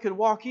 And I could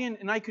walk in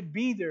and I could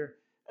be there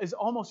as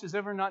almost as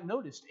ever not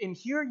noticed. And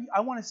here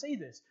I want to say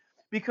this,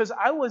 because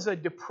I was a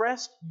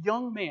depressed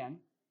young man,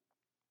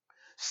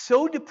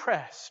 so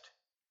depressed,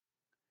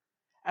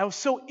 I was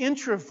so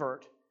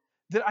introvert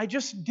that I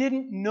just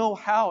didn't know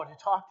how to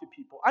talk to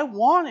people. I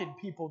wanted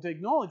people to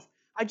acknowledge,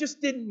 I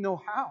just didn't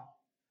know how.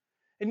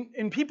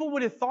 And people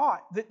would have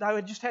thought that I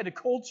just had a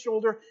cold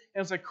shoulder and it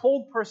was a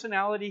cold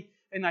personality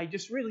and I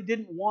just really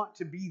didn't want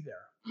to be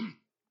there.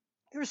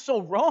 You're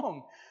so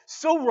wrong.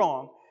 So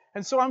wrong.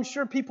 And so I'm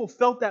sure people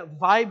felt that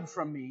vibe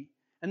from me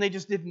and they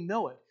just didn't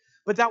know it.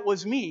 But that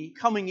was me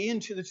coming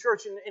into the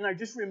church. And I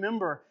just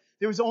remember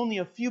there was only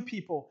a few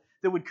people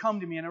that would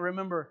come to me. And I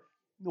remember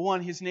the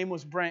one, his name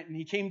was Brent, and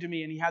he came to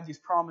me and he had these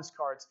promise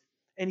cards.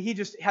 And he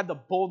just had the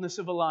boldness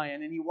of a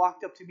lion. And he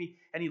walked up to me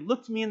and he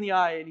looked me in the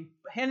eye and he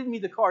handed me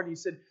the card and he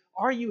said,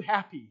 "Are you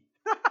happy?"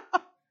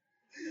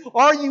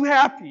 Are you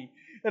happy?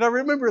 And I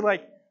remember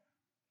like,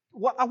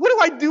 what do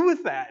I do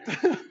with that?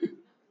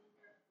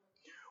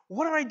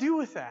 What do I do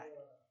with that?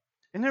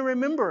 And I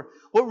remember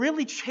what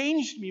really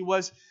changed me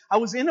was I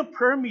was in a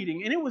prayer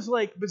meeting and it was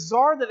like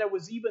bizarre that I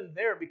was even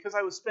there because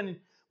I was spending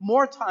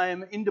more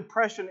time in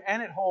depression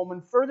and at home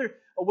and further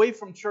away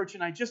from church,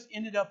 and I just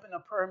ended up in a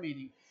prayer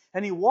meeting.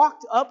 And he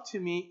walked up to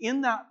me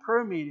in that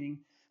prayer meeting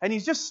and he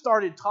just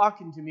started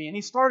talking to me and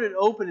he started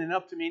opening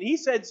up to me and he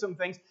said some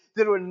things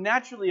that would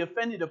naturally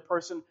offended a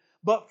person,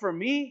 but for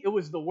me it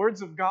was the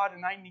words of God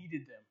and I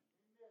needed them.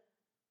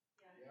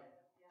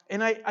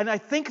 And I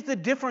think the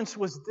difference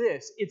was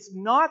this. It's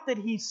not that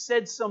he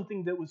said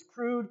something that was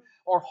crude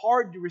or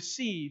hard to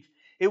receive.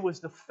 It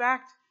was the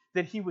fact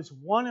that he was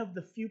one of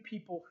the few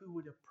people who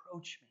would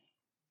approach me.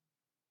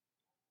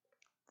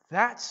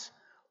 That's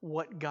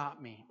what got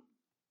me.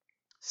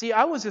 See,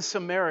 I was a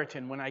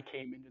Samaritan when I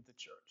came into the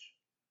church.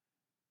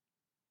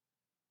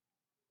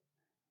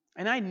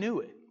 And I knew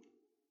it.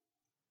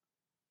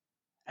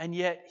 And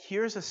yet,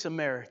 here's a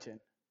Samaritan.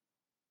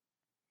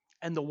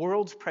 And the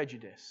world's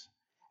prejudice.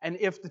 And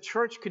if the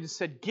church could have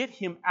said, "Get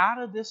him out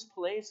of this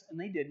place," and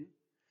they didn't.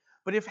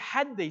 But if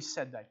had they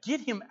said that, "Get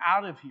him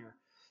out of here.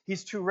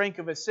 He's too rank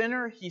of a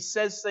sinner. He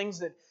says things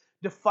that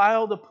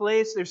defile the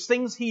place. There's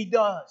things he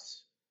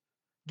does.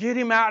 Get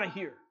him out of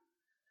here."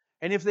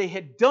 And if they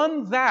had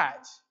done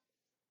that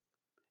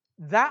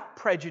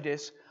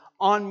prejudice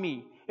on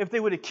me, if they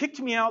would have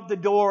kicked me out the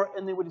door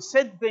and they would have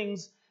said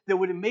things that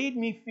would have made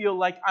me feel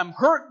like I'm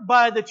hurt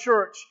by the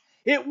church,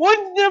 it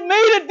wouldn't have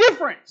made a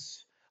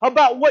difference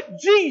about what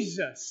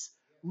Jesus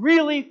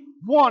really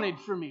wanted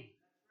for me.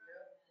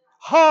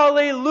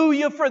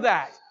 Hallelujah for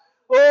that.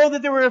 Oh,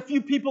 that there were a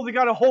few people that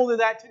got a hold of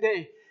that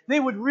today. They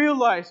would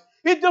realize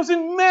it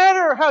doesn't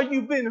matter how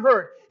you've been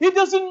hurt. It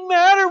doesn't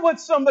matter what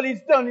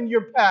somebody's done in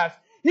your past.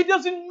 It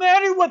doesn't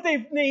matter what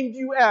they've named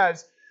you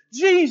as.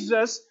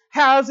 Jesus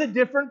has a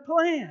different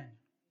plan.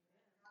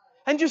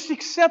 And just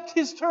accept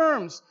His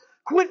terms.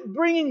 Quit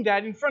bringing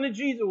that in front of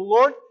Jesus.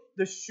 Lord,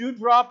 the shoe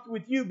dropped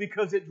with you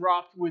because it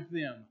dropped with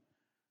them.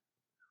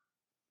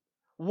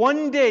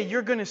 One day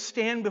you're going to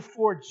stand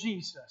before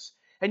Jesus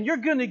and you're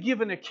going to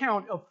give an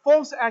account of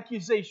false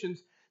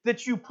accusations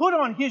that you put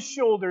on His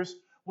shoulders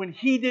when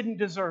He didn't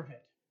deserve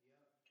it.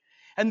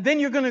 And then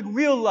you're going to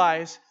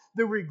realize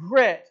the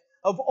regret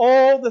of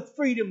all the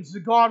freedoms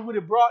that God would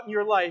have brought in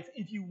your life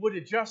if you would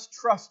have just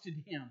trusted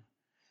Him.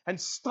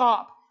 And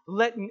stop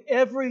letting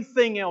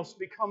everything else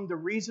become the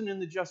reason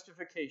and the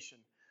justification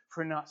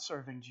for not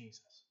serving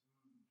Jesus.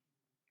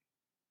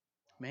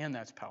 Man,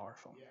 that's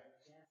powerful.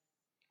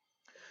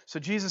 So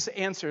Jesus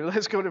answered,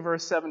 let's go to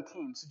verse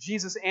 17. So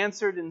Jesus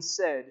answered and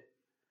said,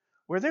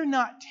 were there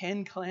not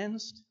 10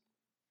 cleansed?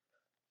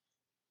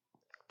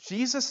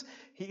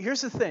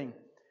 Here's the thing.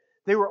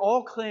 They were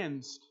all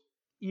cleansed,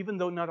 even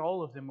though not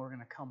all of them were going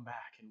to come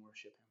back and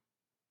worship Him.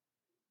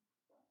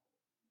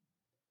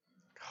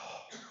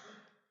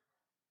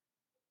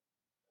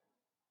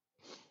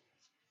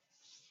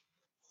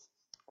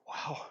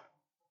 Oh. Wow.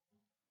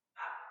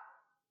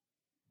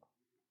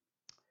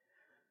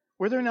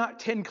 Were there not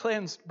 10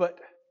 cleansed, but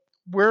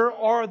where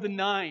are the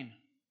 9?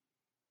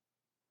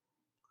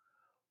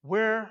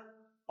 Where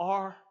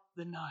are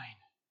the 9?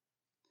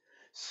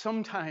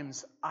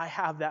 Sometimes I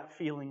have that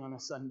feeling on a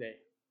Sunday.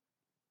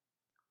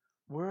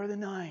 Where are the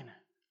 9?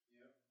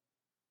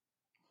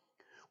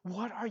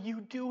 What are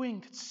you doing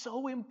that's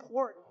so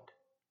important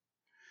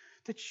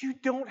that you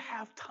don't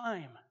have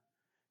time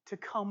to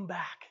come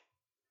back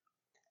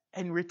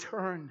and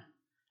return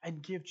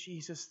and give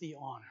Jesus the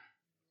honor?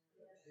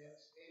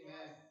 Yes.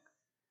 Amen.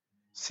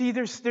 See,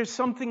 there's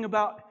something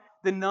about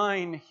the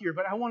 9 here,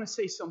 but I want to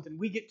say something.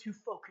 We get too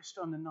focused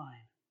on the 9.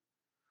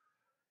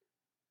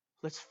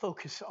 Let's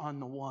focus on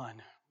the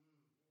 1.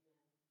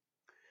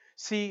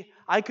 See,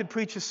 I could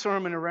preach a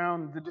sermon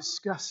around the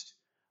disgust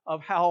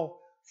of how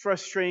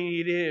frustrating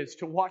it is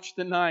to watch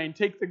the 9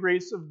 take the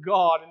grace of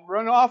God and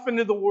run off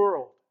into the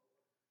world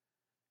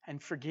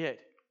and forget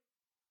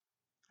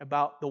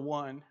about the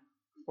 1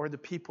 or the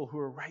people who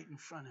are right in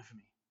front of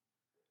me.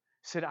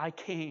 Said, I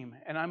came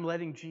and I'm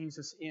letting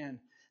Jesus in.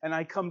 And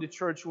I come to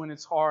church when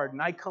it's hard.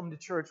 And I come to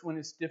church when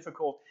it's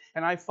difficult.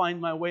 And I find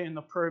my way in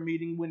the prayer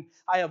meeting when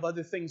I have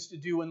other things to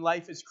do and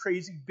life is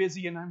crazy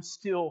busy and I'm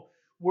still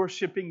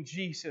worshiping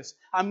Jesus.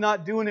 I'm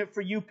not doing it for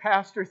you,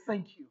 Pastor.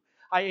 Thank you.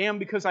 I am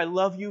because I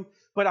love you,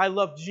 but I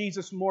love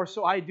Jesus more,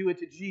 so I do it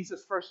to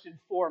Jesus first and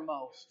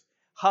foremost.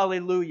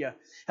 Hallelujah.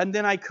 And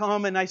then I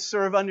come and I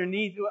serve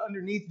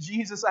underneath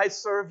Jesus. I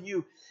serve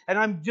you. And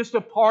I'm just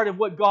a part of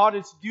what God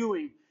is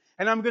doing.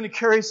 And I'm going to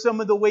carry some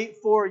of the weight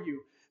for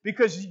you.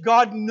 Because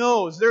God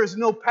knows there is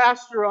no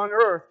pastor on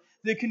earth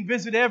that can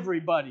visit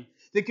everybody.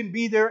 That can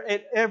be there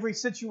at every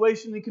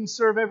situation. That can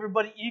serve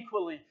everybody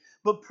equally.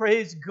 But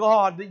praise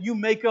God that you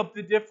make up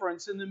the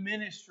difference in the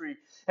ministry.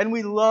 And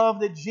we love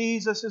that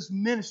Jesus is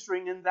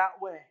ministering in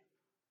that way.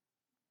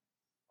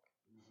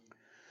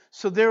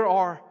 So there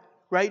are,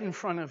 right in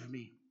front of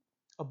me,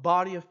 a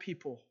body of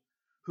people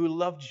who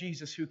love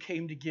Jesus, who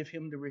came to give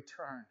Him the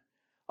return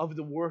of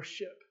the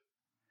worship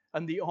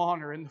and the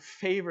honor and the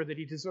favor that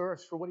He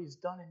deserves for what He's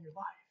done in your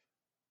life.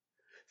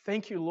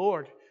 Thank you,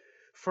 Lord,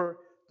 for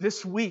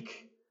this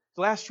week.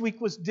 Last week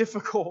was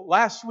difficult.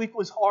 Last week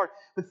was hard.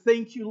 But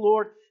thank you,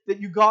 Lord, that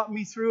you got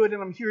me through it,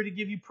 and I'm here to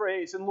give you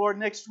praise. And Lord,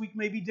 next week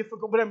may be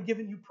difficult, but I'm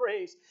giving you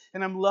praise,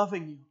 and I'm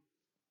loving you.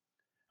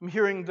 I'm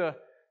hearing the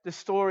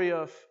story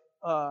of,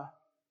 I'm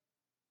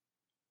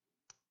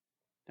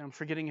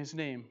forgetting his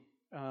name.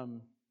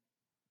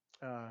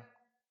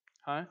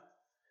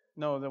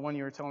 No, the one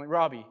you were telling me.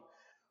 Robbie.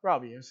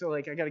 So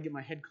I got to get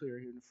my head clear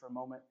here for a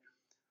moment.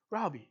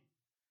 Robbie.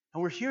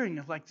 And we're hearing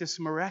of this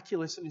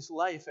miraculous in his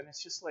life, and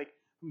it's just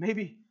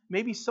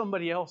maybe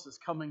somebody else is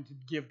coming to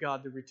give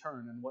God the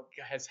return on what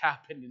has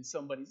happened in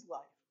somebody's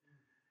life.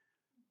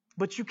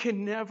 But you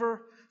can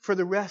never, for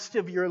the rest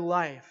of your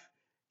life,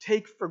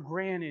 take for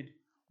granted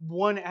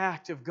one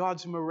act of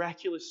God's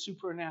miraculous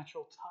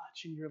supernatural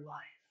touch in your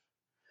life.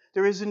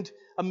 There isn't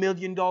 $1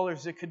 million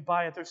that could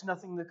buy it. There's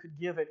nothing that could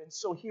give it. And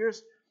so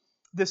here's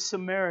the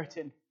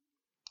Samaritan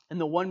and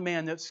the one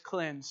man that's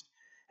cleansed.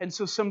 And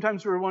so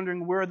sometimes we're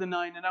wondering, where are the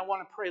 9? And I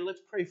want to pray.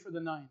 Let's pray for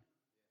the 9.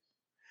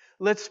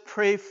 Let's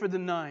pray for the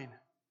 9.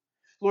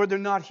 Lord, they're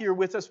not here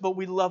with us, but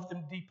we love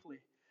them deeply.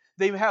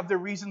 They have their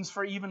reasons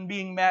for even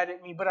being mad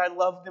at me, but I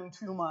love them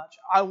too much.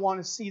 I want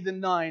to see the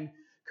 9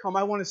 come.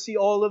 I want to see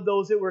all of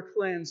those that were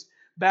cleansed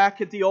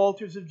back at the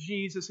altars of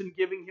Jesus and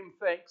giving Him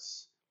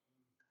thanks.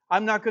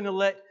 I'm not going to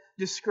let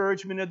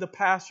discouragement of the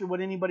past or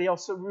what anybody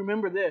else. So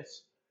remember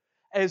this.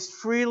 As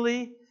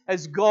freely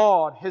as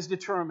God has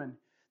determined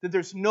that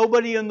there's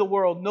nobody in the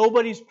world,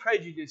 nobody's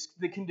prejudice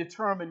that can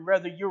determine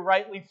whether you're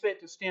rightly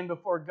fit to stand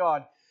before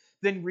God,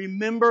 then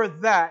remember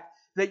that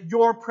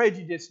your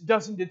prejudice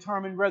doesn't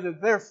determine whether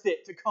they're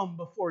fit to come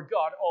before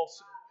God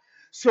also.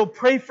 So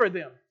pray for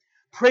them.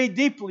 Pray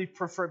deeply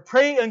for them.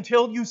 Pray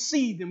until you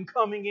see them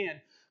coming in.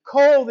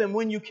 Call them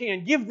when you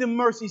can. Give them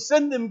mercy.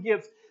 Send them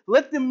gifts.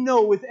 Let them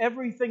know with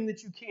everything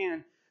that you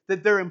can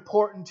that they're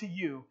important to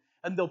you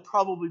and they'll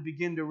probably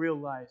begin to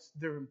realize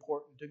they're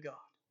important to God.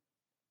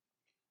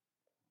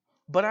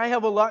 But I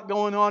have a lot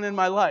going on in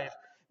my life.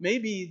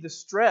 Maybe the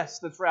stress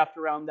that's wrapped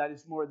around that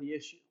is more the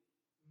issue.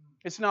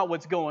 It's not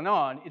what's going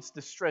on, it's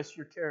the stress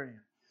you're carrying.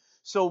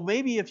 So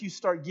maybe if you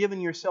start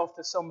giving yourself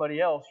to somebody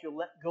else, you'll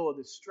let go of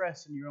the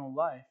stress in your own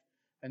life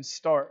and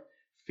start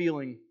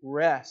feeling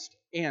rest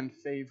and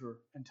favor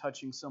and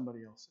touching somebody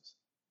else's.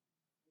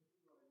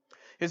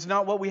 It's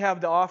not what we have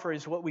to offer,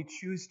 it's what we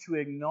choose to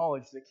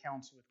acknowledge that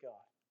counts with God.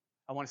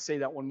 I want to say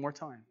that one more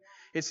time.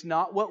 It's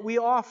not what we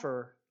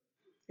offer,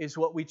 it's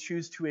what we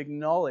choose to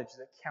acknowledge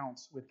that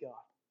counts with God.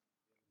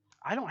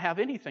 I don't have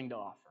anything to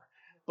offer,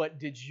 but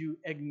did you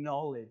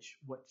acknowledge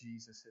what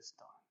Jesus has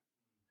done?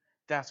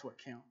 That's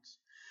what counts.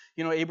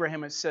 You know,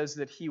 Abraham, it says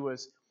that he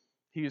was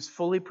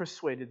fully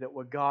persuaded that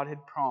what God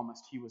had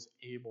promised, he was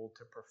able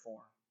to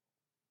perform.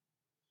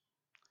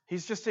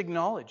 He's just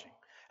acknowledging.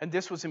 And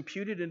this was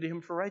imputed into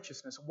him for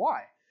righteousness.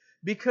 Why?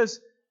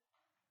 Because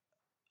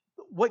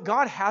what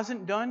God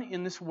hasn't done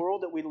in this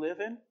world that we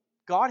live in,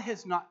 God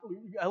has not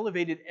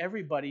elevated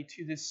everybody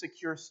to this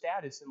secure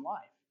status in life.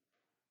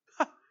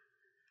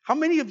 How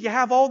many of you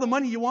have all the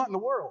money you want in the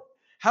world?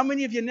 How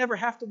many of you never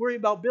have to worry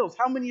about bills?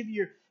 How many of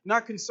you are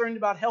not concerned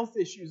about health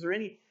issues or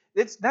any?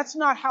 That's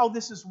not how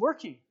this is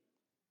working.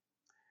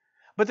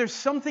 But there's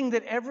something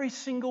that every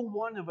single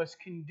one of us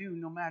can do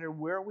no matter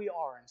where we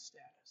are in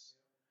status.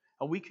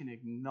 And we can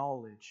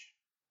acknowledge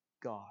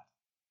God.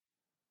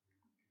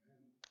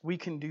 We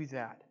can do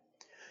that.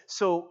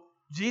 So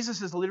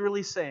Jesus is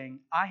literally saying,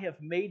 I have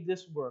made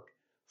this work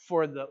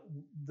for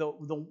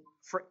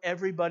for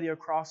everybody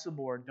across the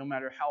board, no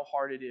matter how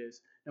hard it is,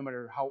 no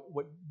matter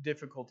what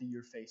difficulty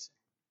you're facing.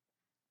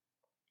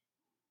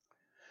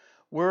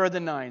 Where are the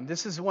 9?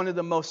 This is one of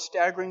the most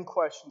staggering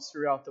questions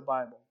throughout the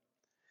Bible.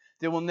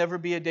 There will never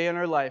be a day in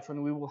our life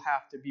when we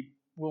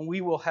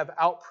will have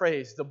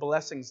outpraised the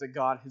blessings that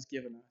God has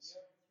given us.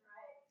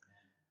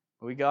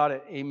 We got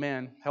it.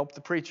 Amen. Help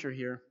the preacher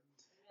here.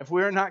 If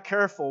we are not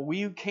careful,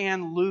 we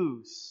can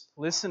lose.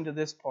 Listen to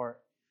this part.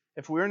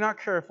 If we are not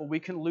careful, we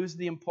can lose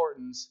the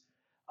importance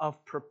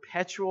of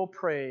perpetual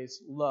praise,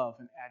 love,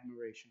 and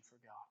admiration for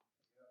God.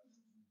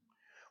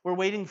 We're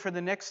waiting for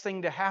the next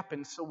thing to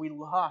happen, so we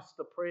lost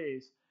the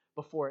praise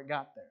before it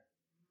got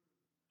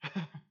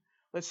there.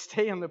 Let's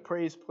stay in the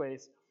praise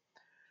place.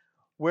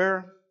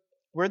 Where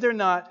they're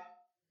not,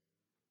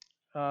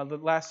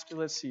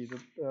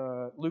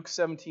 Luke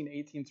 17,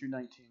 18 through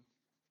 19.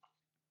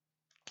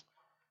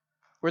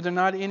 Were there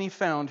not any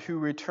found who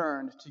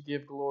returned to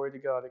give glory to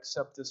God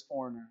except this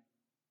foreigner?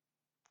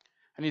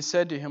 And he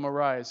said to him,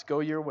 Arise, go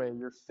your way,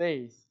 your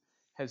faith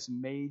has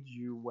made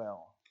you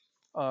well.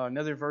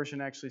 Another version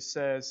actually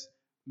says,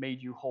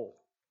 made you whole.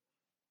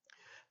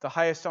 The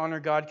highest honor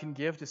God can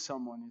give to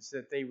someone is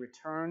that they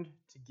returned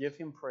to give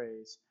him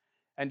praise,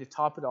 and to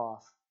top it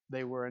off,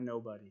 they were a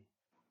nobody.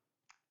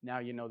 Now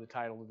you know the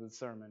title of the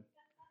sermon.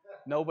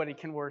 Nobody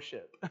can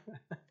worship.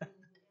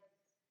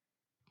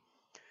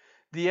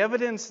 The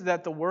evidence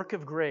that the work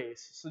of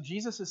grace, so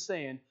Jesus is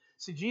saying,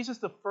 Jesus,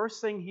 the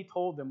first thing he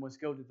told them was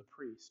go to the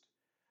priest.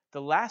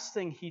 The last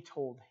thing he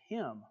told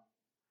him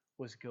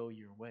was go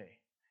your way.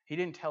 He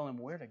didn't tell him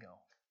where to go.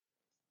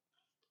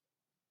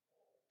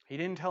 He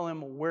didn't tell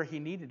him where he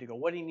needed to go,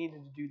 what he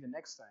needed to do the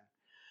next thing.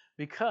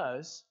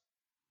 Because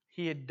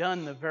he had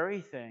done the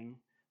very thing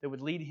that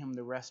would lead him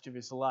the rest of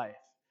his life.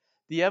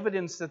 The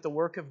evidence that the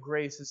work of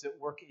grace is at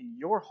work in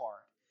your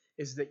heart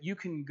is that you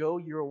can go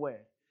your way.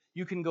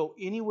 You can go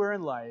anywhere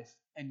in life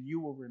and you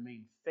will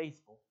remain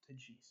faithful to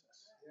Jesus.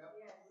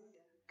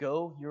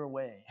 Go your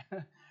way.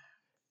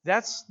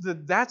 That's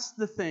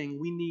the thing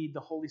we need the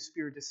Holy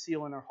Spirit to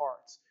seal in our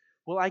hearts.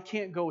 Well, I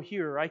can't go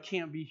here, or I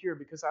can't be here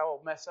because I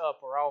will mess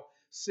up, or I'll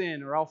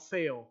sin, or I'll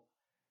fail.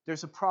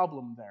 There's a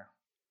problem there.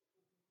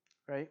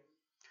 Right?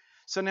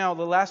 So now,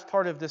 the last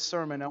part of this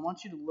sermon, I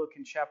want you to look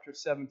in chapter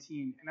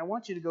 17, and I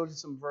want you to go to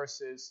some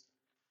verses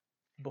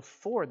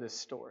before this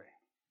story.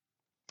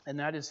 And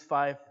that is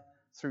 5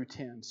 through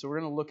 10. So we're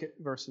going to look at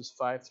verses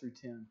 5 through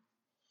 10.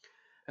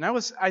 And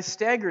I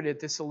staggered at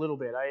this a little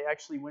bit. I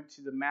actually went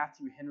to the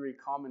Matthew Henry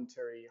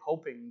commentary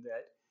hoping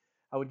that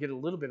I would get a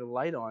little bit of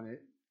light on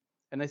it.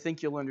 And I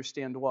think you'll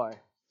understand why.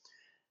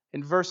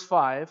 In verse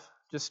 5,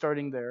 just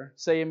starting there,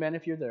 say amen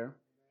if you're there.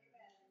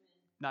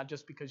 Not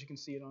just because you can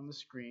see it on the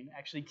screen.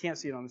 Actually, you can't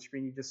see it on the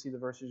screen. You just see the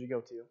verses you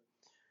go to.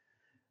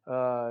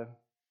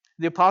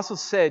 The apostle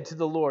said to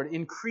the Lord,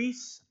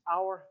 increase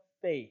our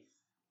faith.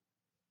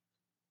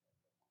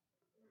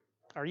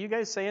 Are you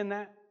guys saying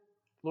that?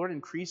 Lord,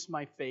 increase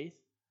my faith.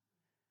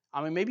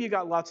 I mean, maybe you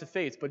got lots of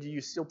faith, but are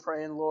you still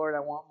praying, Lord,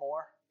 I want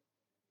more?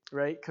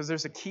 Right? Because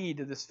there's a key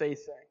to this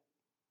faith thing.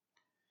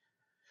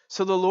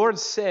 So the Lord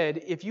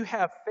said, if you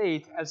have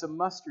faith as a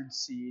mustard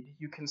seed,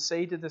 you can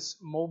say to this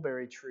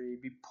mulberry tree,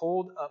 be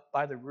pulled up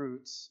by the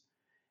roots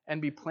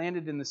and be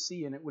planted in the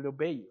sea, and it would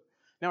obey you.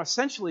 Now,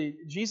 essentially,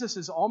 Jesus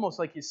is almost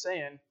like he's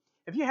saying,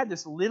 if you had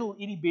this little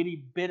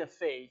itty-bitty bit of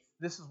faith,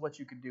 this is what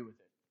you could do with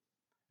it.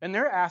 And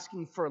they're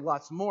asking for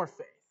lots more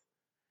faith.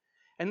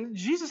 And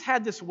Jesus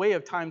had this way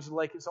of times,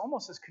 like it's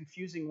almost this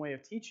confusing way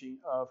of teaching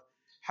of,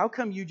 how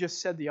come you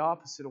just said the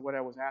opposite of what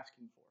I was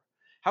asking for?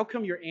 How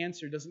come your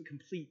answer doesn't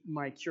complete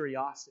my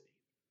curiosity?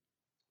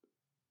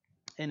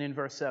 And in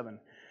verse 7,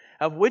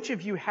 of which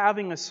of you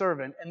having a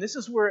servant, and this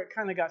is where it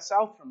kind of got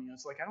south from me.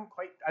 It's like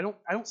I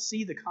don't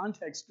see the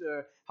context,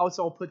 how it's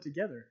all put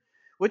together.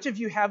 Which of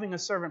you having a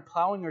servant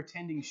plowing or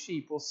tending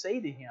sheep will say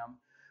to him,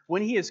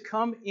 when he has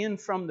come in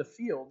from the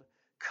field,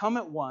 come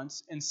at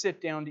once and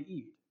sit down to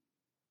eat?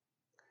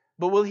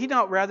 But will he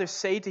not rather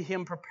say to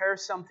him, prepare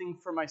something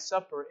for my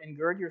supper, and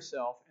gird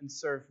yourself and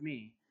serve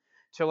me,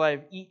 till I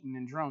have eaten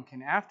and drunk,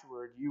 and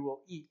afterward you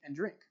will eat and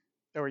drink.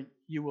 Or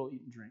you will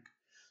eat and drink.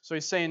 So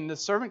he's saying the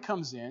servant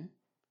comes in,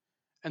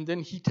 and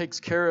then he takes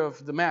care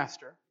of the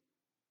master,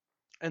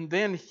 and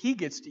then he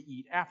gets to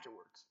eat afterwards.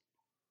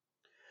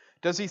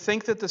 Does he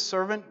think the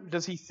servant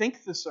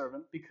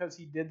because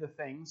he did the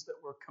things that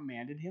were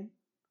commanded him?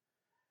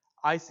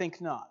 I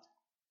think not.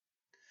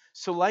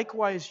 So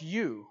likewise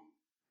you,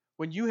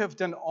 when you have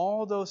done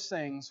all those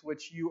things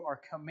which you are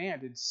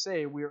commanded,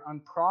 say, we are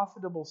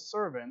unprofitable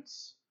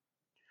servants,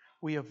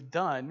 we have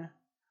done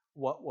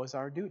what was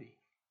our duty.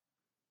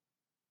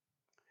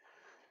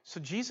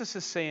 So Jesus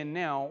is saying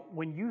now,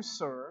 when you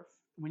serve,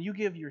 when you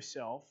give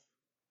yourself,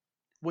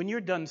 when you're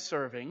done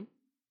serving,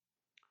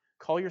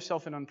 call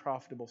yourself an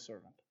unprofitable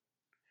servant.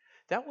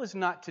 That was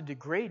not to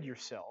degrade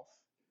yourself.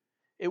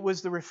 It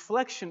was the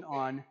reflection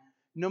on,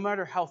 no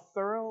matter how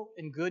thorough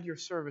and good your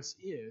service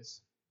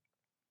is,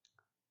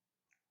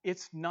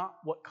 it's not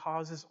what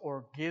causes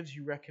or gives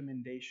you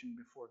recommendation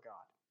before God.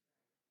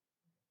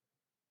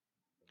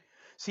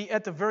 See,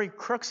 at the very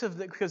crux of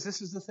it, because this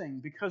is the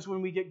thing, because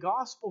when we get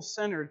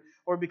gospel-centered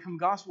or become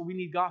gospel, we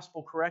need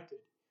gospel-corrected.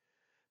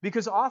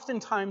 Because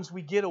oftentimes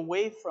we get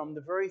away from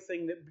the very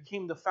thing that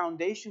became the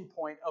foundation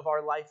point of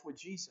our life with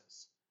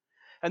Jesus.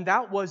 And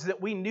that was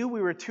that we knew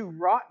we were too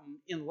rotten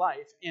in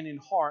life and in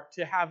heart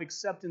to have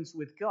acceptance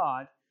with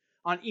God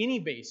on any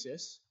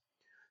basis.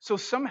 So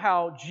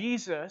somehow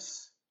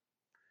Jesus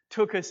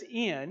took us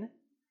in,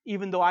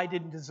 even though I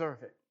didn't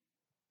deserve it.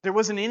 There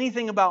wasn't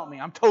anything about me.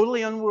 I'm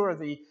totally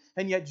unworthy,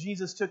 and yet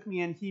Jesus took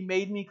me in. He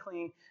made me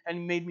clean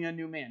and made me a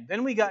new man.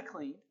 Then we got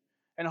clean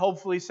and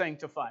hopefully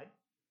sanctified.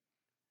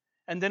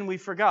 And then we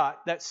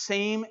forgot that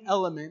same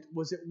element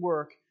was at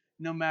work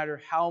no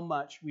matter how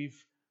much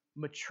we've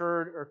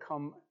matured or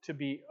come to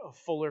be a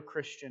fuller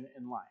Christian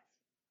in life.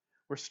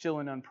 We're still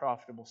an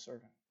unprofitable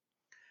servant.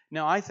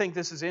 Now, I think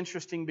this is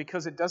interesting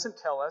because it doesn't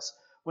tell us,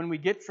 when we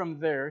get from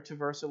there to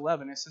verse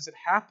 11, it says it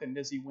happened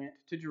as he went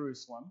to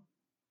Jerusalem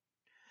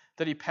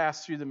that he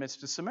passed through the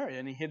midst of Samaria,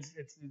 and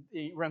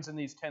he runs in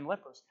these 10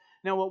 lepers.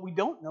 Now, what we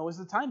don't know is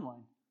the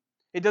timeline.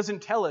 It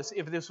doesn't tell us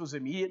if this was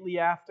immediately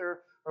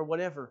after or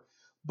whatever.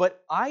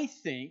 But I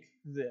think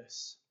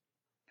this.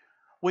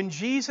 When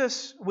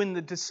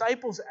the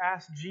disciples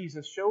asked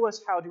Jesus, show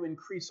us how to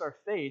increase our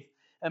faith,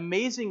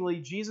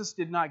 amazingly, Jesus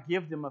did not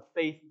give them a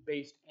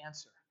faith-based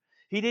answer.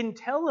 He didn't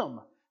tell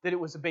them that it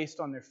was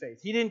based on their faith.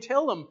 He didn't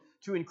tell them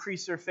to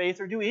increase their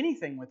faith or do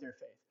anything with their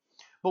faith.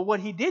 But what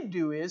he did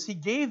do is he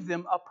gave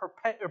them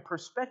a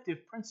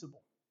perspective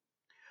principle.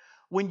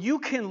 When you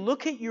can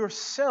look at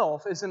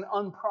yourself as an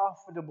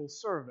unprofitable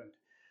servant,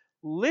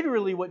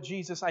 literally what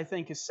Jesus, I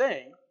think, is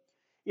saying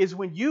is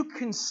when you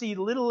can see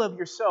little of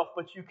yourself,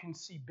 but you can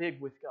see big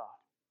with God.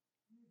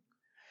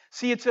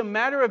 See, it's a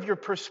matter of your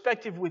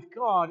perspective with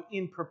God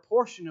in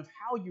proportion of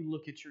how you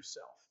look at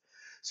yourself.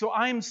 So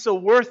I'm so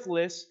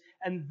worthless,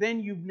 and then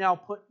you now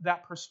put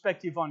that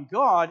perspective on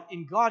God,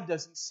 and God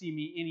doesn't see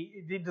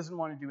me, He doesn't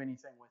want to do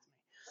anything with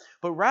me.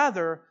 But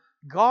rather,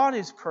 God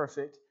is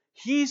perfect.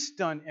 He's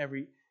done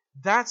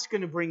that's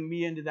going to bring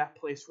me into that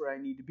place where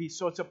I need to be.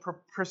 So it's a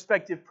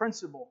perspective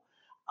principle.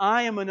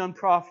 I am an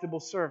unprofitable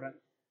servant.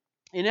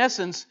 In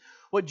essence,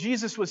 what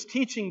Jesus was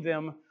teaching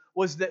them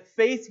was that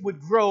faith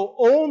would grow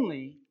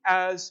only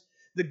as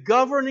the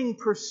governing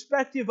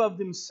perspective of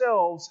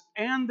themselves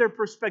and their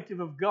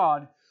perspective of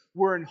God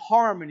were in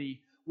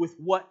harmony with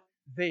what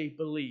they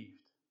believed.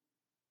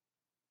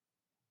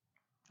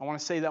 I want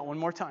to say that one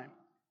more time.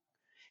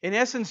 In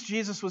essence,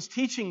 Jesus was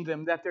teaching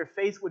them that their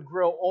faith would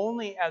grow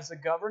only as the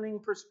governing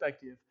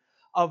perspective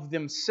of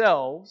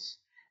themselves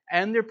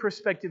and their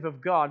perspective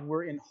of God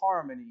were in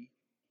harmony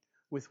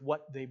with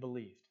what they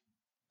believed.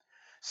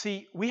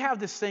 See, we have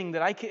this thing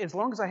that as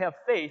long as I have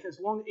faith,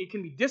 it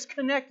can be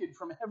disconnected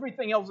from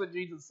everything else that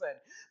Jesus said.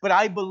 But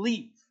I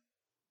believe.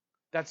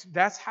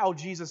 That's how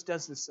Jesus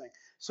does this thing.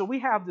 So we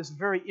have this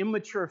very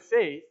immature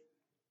faith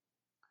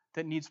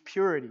that needs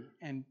purity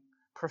and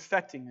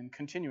perfecting and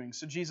continuing.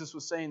 So Jesus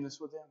was saying this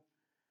with them.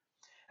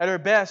 At our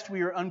best,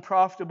 we are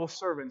unprofitable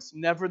servants.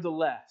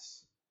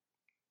 Nevertheless,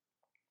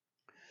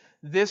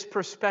 this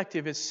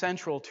perspective is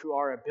central to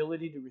our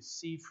ability to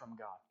receive from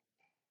God.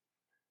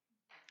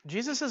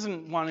 Jesus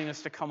isn't wanting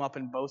us to come up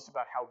and boast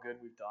about how good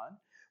we've done,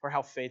 or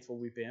how faithful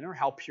we've been, or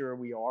how pure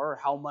we are, or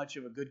how much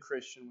of a good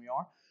Christian we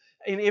are.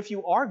 And if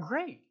you are,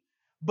 great.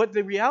 But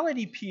the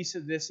reality piece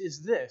of this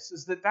is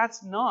that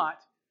that's not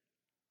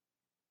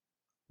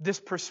this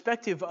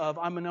perspective of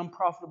I'm an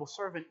unprofitable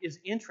servant is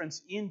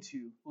entrance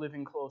into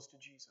living close to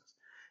Jesus.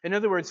 In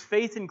other words,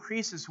 faith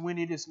increases when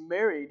it is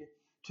married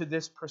to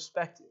this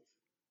perspective.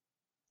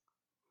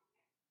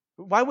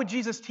 Why would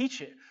Jesus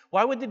teach it?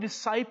 Why would the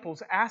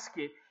disciples ask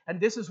it? And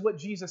this is what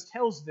Jesus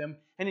tells them,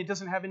 and it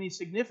doesn't have any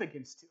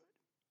significance to it.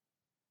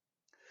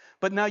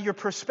 But now your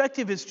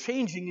perspective is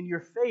changing, and your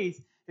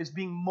faith is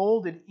being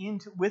molded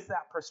into with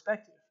that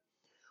perspective.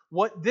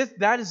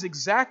 That is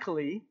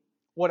exactly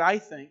what I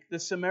think the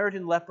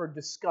Samaritan leper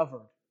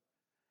discovered.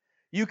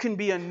 You can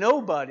be a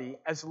nobody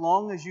as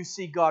long as you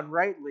see God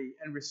rightly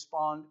and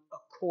respond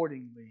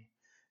accordingly.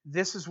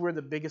 This is where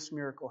the biggest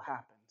miracle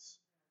happens.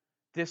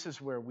 This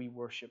is where we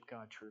worship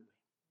God truly.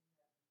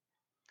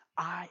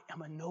 I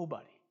am a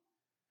nobody,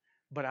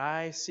 but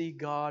I see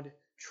God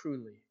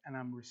truly, and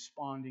I'm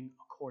responding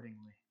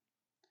accordingly.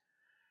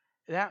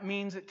 That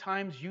means at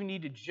times you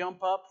need to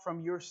jump up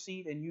from your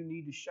seat and you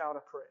need to shout a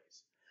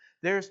praise.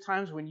 There's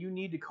times when you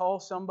need to call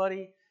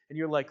somebody and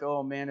you're like,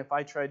 oh man, if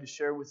I tried to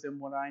share with them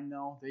what I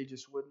know, they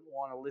just wouldn't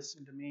want to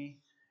listen to me,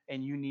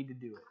 and you need to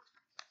do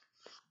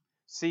it.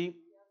 See,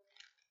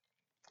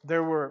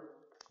 there were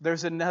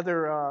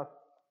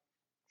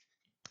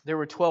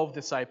 12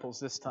 disciples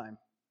this time.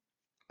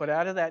 But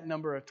out of that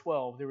number of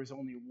 12, there was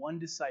only one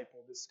disciple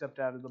that stepped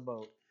out of the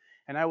boat.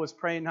 And I was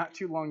praying not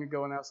too long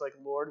ago, and I was like,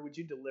 Lord, would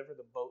you deliver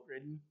the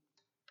boat-ridden?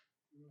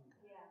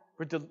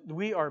 Yeah.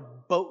 We are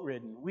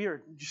boat-ridden. We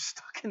are just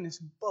stuck in this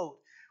boat.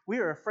 We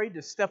are afraid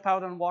to step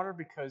out on water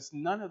because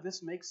none of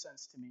this makes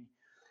sense to me.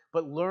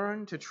 But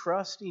learn to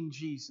trust in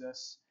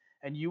Jesus,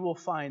 and you will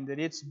find that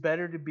it's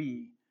better to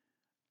be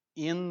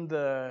on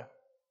the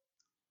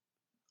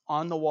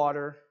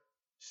water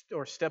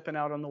or stepping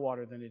out on the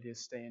water than it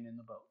is staying in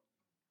the boat.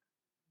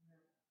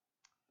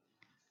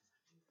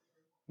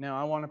 Now,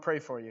 I want to pray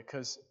for you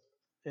because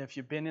if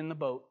you've been in the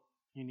boat,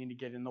 you need to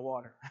get in the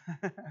water.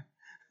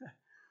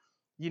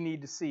 You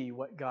need to see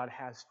what God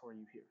has for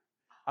you here.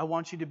 I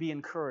want you to be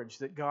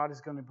encouraged that God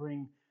is going to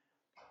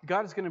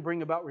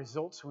bring about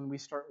results when we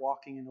start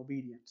walking in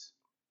obedience.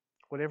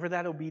 Whatever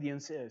that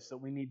obedience is, that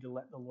we need to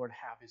let the Lord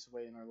have His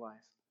way in our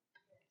life.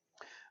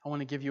 I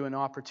want to give you an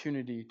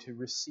opportunity to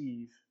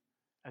receive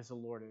as the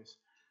Lord is.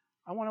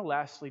 I want to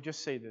lastly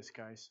just say this,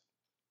 guys.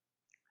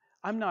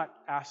 I'm not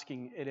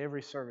asking at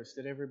every service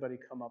that everybody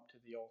come up to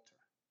the altar.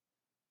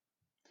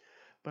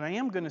 But I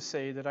am going to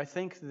say that I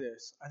think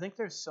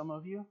there's some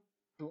of you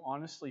who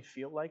honestly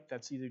feel like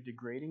that's either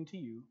degrading to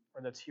you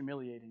or that's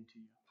humiliating to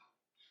you.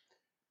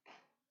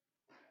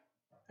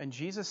 And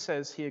Jesus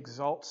says He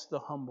exalts the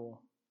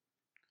humble.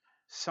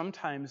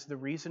 Sometimes the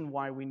reason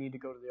why we need to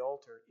go to the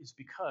altar is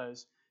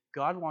because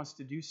God wants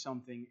to do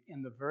something,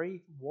 and the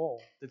very wall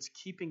that's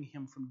keeping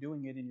Him from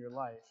doing it in your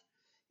life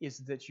is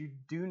that you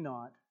do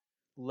not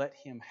let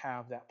Him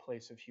have that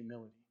place of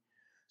humility.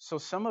 So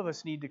some of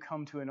us need to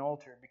come to an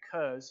altar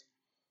because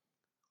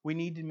we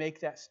need to make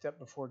that step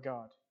before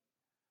God.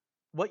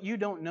 What you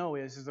don't know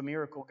is the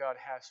miracle God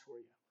has for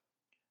you.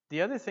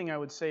 The other thing I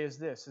would say is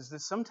this, is that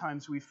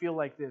sometimes we feel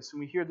like this, and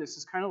we hear this,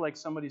 it's kind of like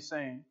somebody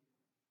saying,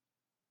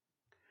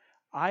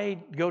 I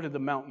go to the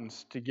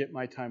mountains to get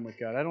my time with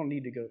God. I don't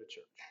need to go to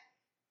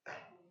church.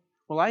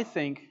 Well, I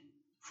think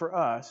for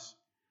us,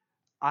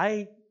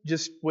 I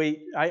just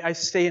wait. I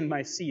stay in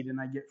my seat and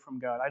I get from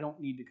God. I don't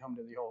need to come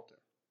to the altar.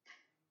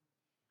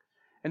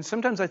 And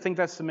sometimes I think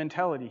that's the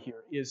mentality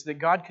here, is that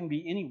God can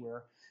be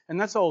anywhere, and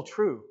that's all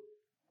true.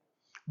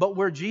 But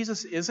where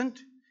Jesus isn't,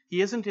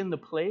 He isn't in the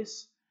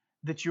place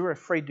that you're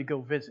afraid to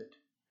go visit.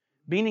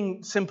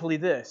 Meaning simply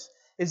this,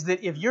 is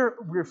that if you're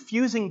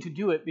refusing to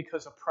do it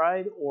because of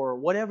pride or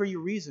whatever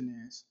your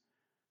reason is,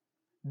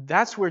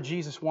 that's where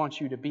Jesus wants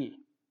you to be,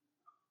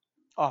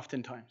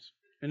 oftentimes.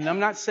 And I'm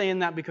not saying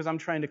that because I'm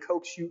trying to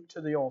coax you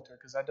to the altar,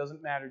 because that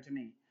doesn't matter to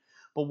me.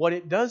 But what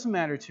it does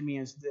matter to me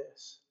is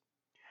this,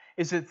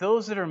 is that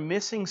those that are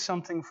missing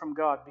something from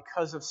God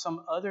because of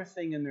some other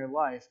thing in their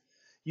life,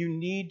 you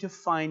need to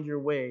find your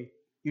way.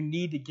 You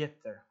need to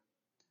get there.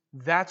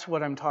 That's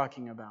what I'm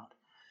talking about.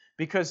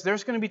 Because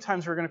there's going to be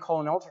times we're going to call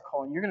an altar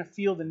call, and you're going to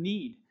feel the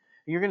need.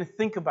 And you're going to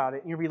think about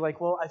it, and you'll be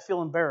like, well, I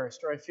feel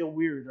embarrassed, or I feel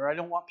weird, or I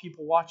don't want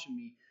people watching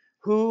me.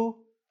 Who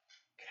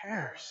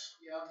cares?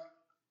 Yep.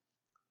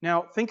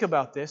 Now, think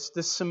about this.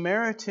 The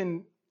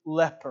Samaritan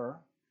leper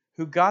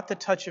who got the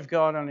touch of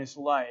God on his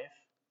life,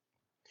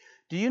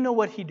 do you know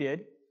what he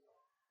did?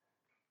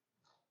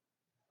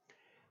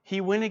 He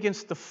went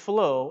against the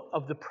flow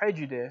of the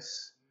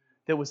prejudice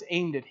that was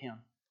aimed at him.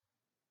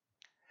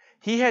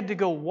 He had to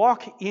go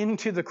walk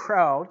into the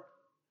crowd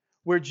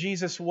where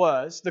Jesus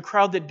was, the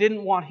crowd that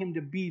didn't want Him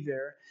to be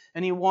there,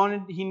 and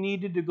he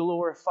needed to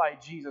glorify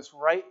Jesus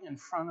right in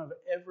front of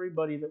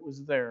everybody that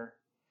was there,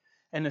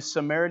 and a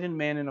Samaritan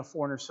man and a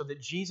foreigner, so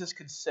that Jesus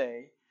could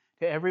say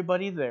to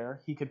everybody there,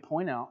 He could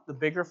point out, the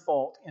bigger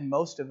fault in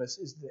most of us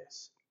is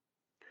this.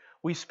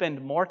 We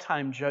spend more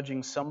time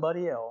judging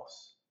somebody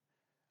else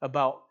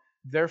about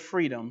their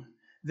freedom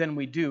than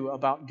we do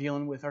about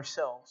dealing with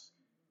ourselves.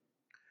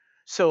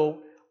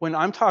 So When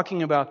I'm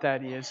talking about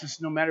that is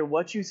no matter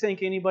what you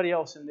think anybody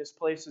else in this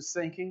place is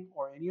thinking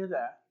or any of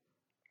that,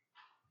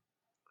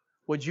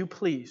 would you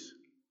please,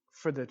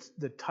 for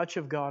the touch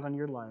of God on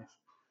your life,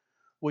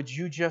 would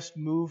you just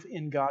move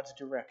in God's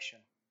direction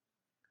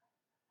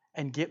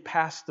and get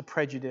past the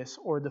prejudice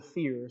or the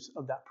fears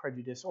of that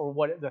prejudice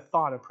or the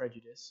thought of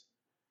prejudice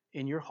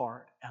in your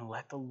heart and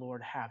let the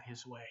Lord have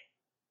His way?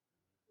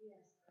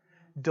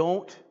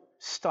 Don't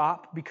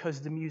stop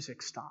because the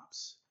music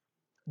stops.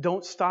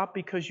 Don't stop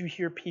because you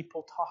hear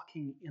people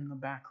talking in the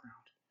background.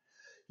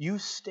 You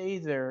stay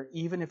there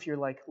even if you're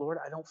like, Lord,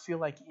 I don't feel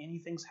like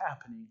anything's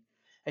happening.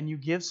 And you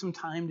give some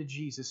time to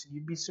Jesus, and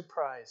you'd be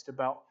surprised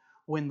about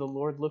when the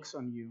Lord looks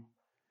on you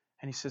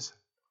and He says,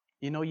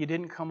 you know, you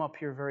didn't come up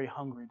here very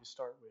hungry to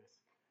start with,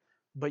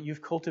 but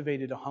you've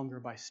cultivated a hunger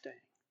by staying.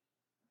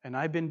 And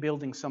I've been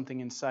building something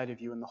inside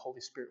of you, and the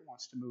Holy Spirit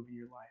wants to move in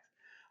your life.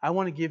 I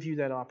want to give you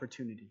that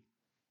opportunity.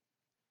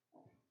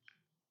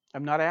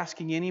 I'm not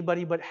asking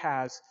anybody but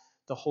has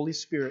the Holy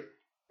Spirit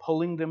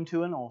pulling them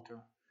to an altar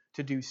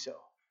to do so.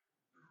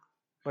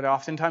 But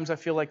oftentimes I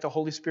feel like the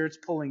Holy Spirit's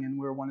pulling, and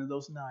we're one of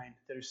those 9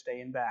 that are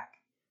staying back,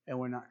 and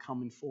we're not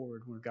coming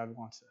forward where God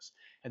wants us.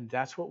 And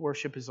that's what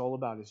worship is all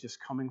about, is just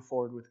coming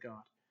forward with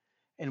God.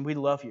 And we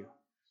love you.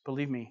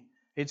 Believe me,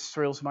 it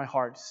thrills my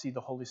heart to see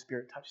the Holy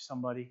Spirit touch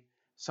somebody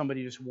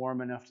just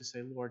warm enough to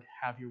say, Lord,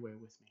 have your way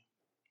with me.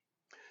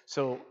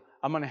 So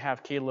I'm going to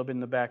have Caleb in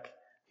the back.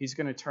 He's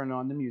going to turn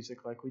on the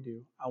music like we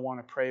do. I want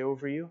to pray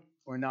over you.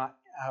 We're not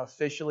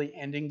officially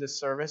ending the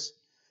service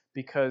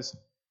because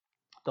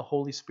the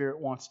Holy Spirit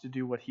wants to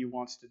do what He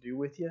wants to do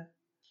with you.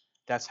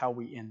 That's how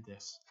we end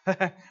this.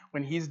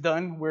 When He's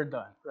done, we're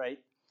done, right?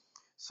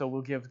 So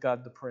we'll give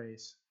God the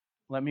praise.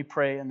 Let me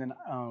pray, and then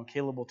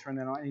Caleb will turn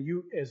that on. And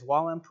you, as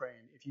while I'm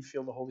praying, if you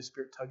feel the Holy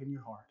Spirit tugging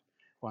your heart,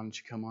 why don't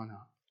you come on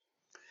up?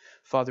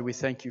 Father, we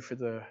thank you for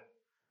the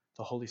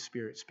Holy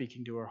Spirit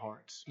speaking to our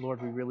hearts. Lord,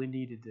 we really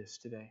needed this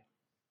today.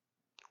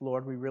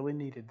 Lord, we really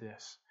needed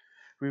this.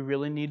 We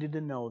really needed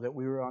to know that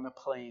we were on a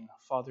plane.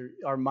 Father,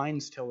 our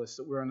minds tell us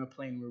that we're on a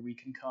plane where we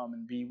can come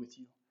and be with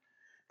you.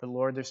 But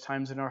Lord, there's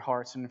times in our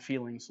hearts and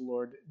feelings,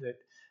 Lord, that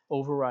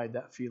override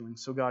that feeling.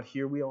 So God,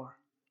 here we are.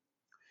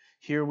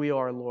 Here we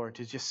are, Lord,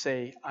 to just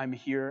say, I'm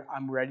here.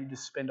 I'm ready to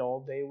spend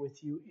all day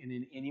with you, and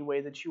in any way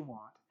that you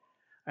want.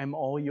 I'm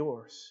all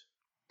yours.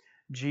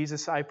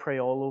 Jesus, I pray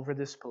all over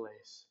this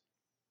place.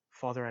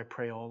 Father, I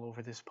pray all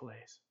over this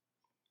place.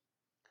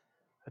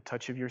 A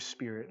touch of your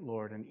Spirit,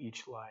 Lord, in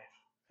each life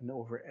and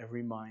over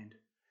every mind.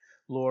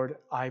 Lord,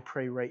 I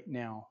pray right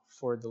now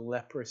for the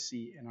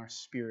leprosy in our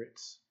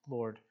spirits,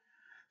 Lord,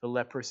 the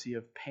leprosy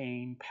of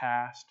pain,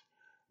 past,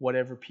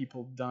 whatever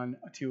people done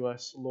to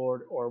us,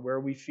 Lord, or where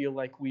we feel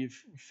like we've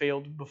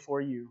failed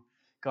before you.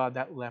 God,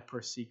 that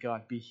leprosy,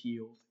 God, be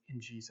healed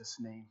in Jesus'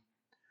 name.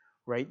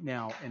 Right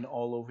now and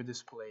all over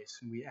this place.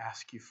 And we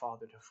ask you,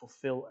 Father, to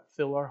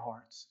fill our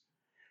hearts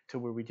to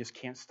where we just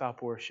can't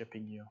stop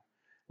worshiping you.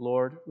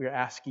 Lord, we're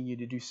asking you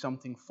to do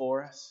something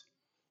for us,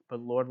 but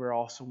Lord, we're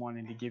also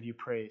wanting to give you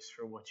praise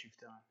for what you've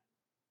done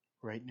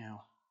right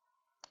now.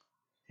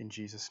 In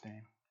Jesus'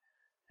 name,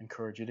 I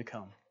encourage you to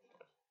come.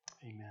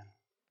 Amen.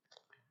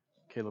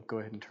 Caleb, go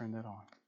ahead and turn that on.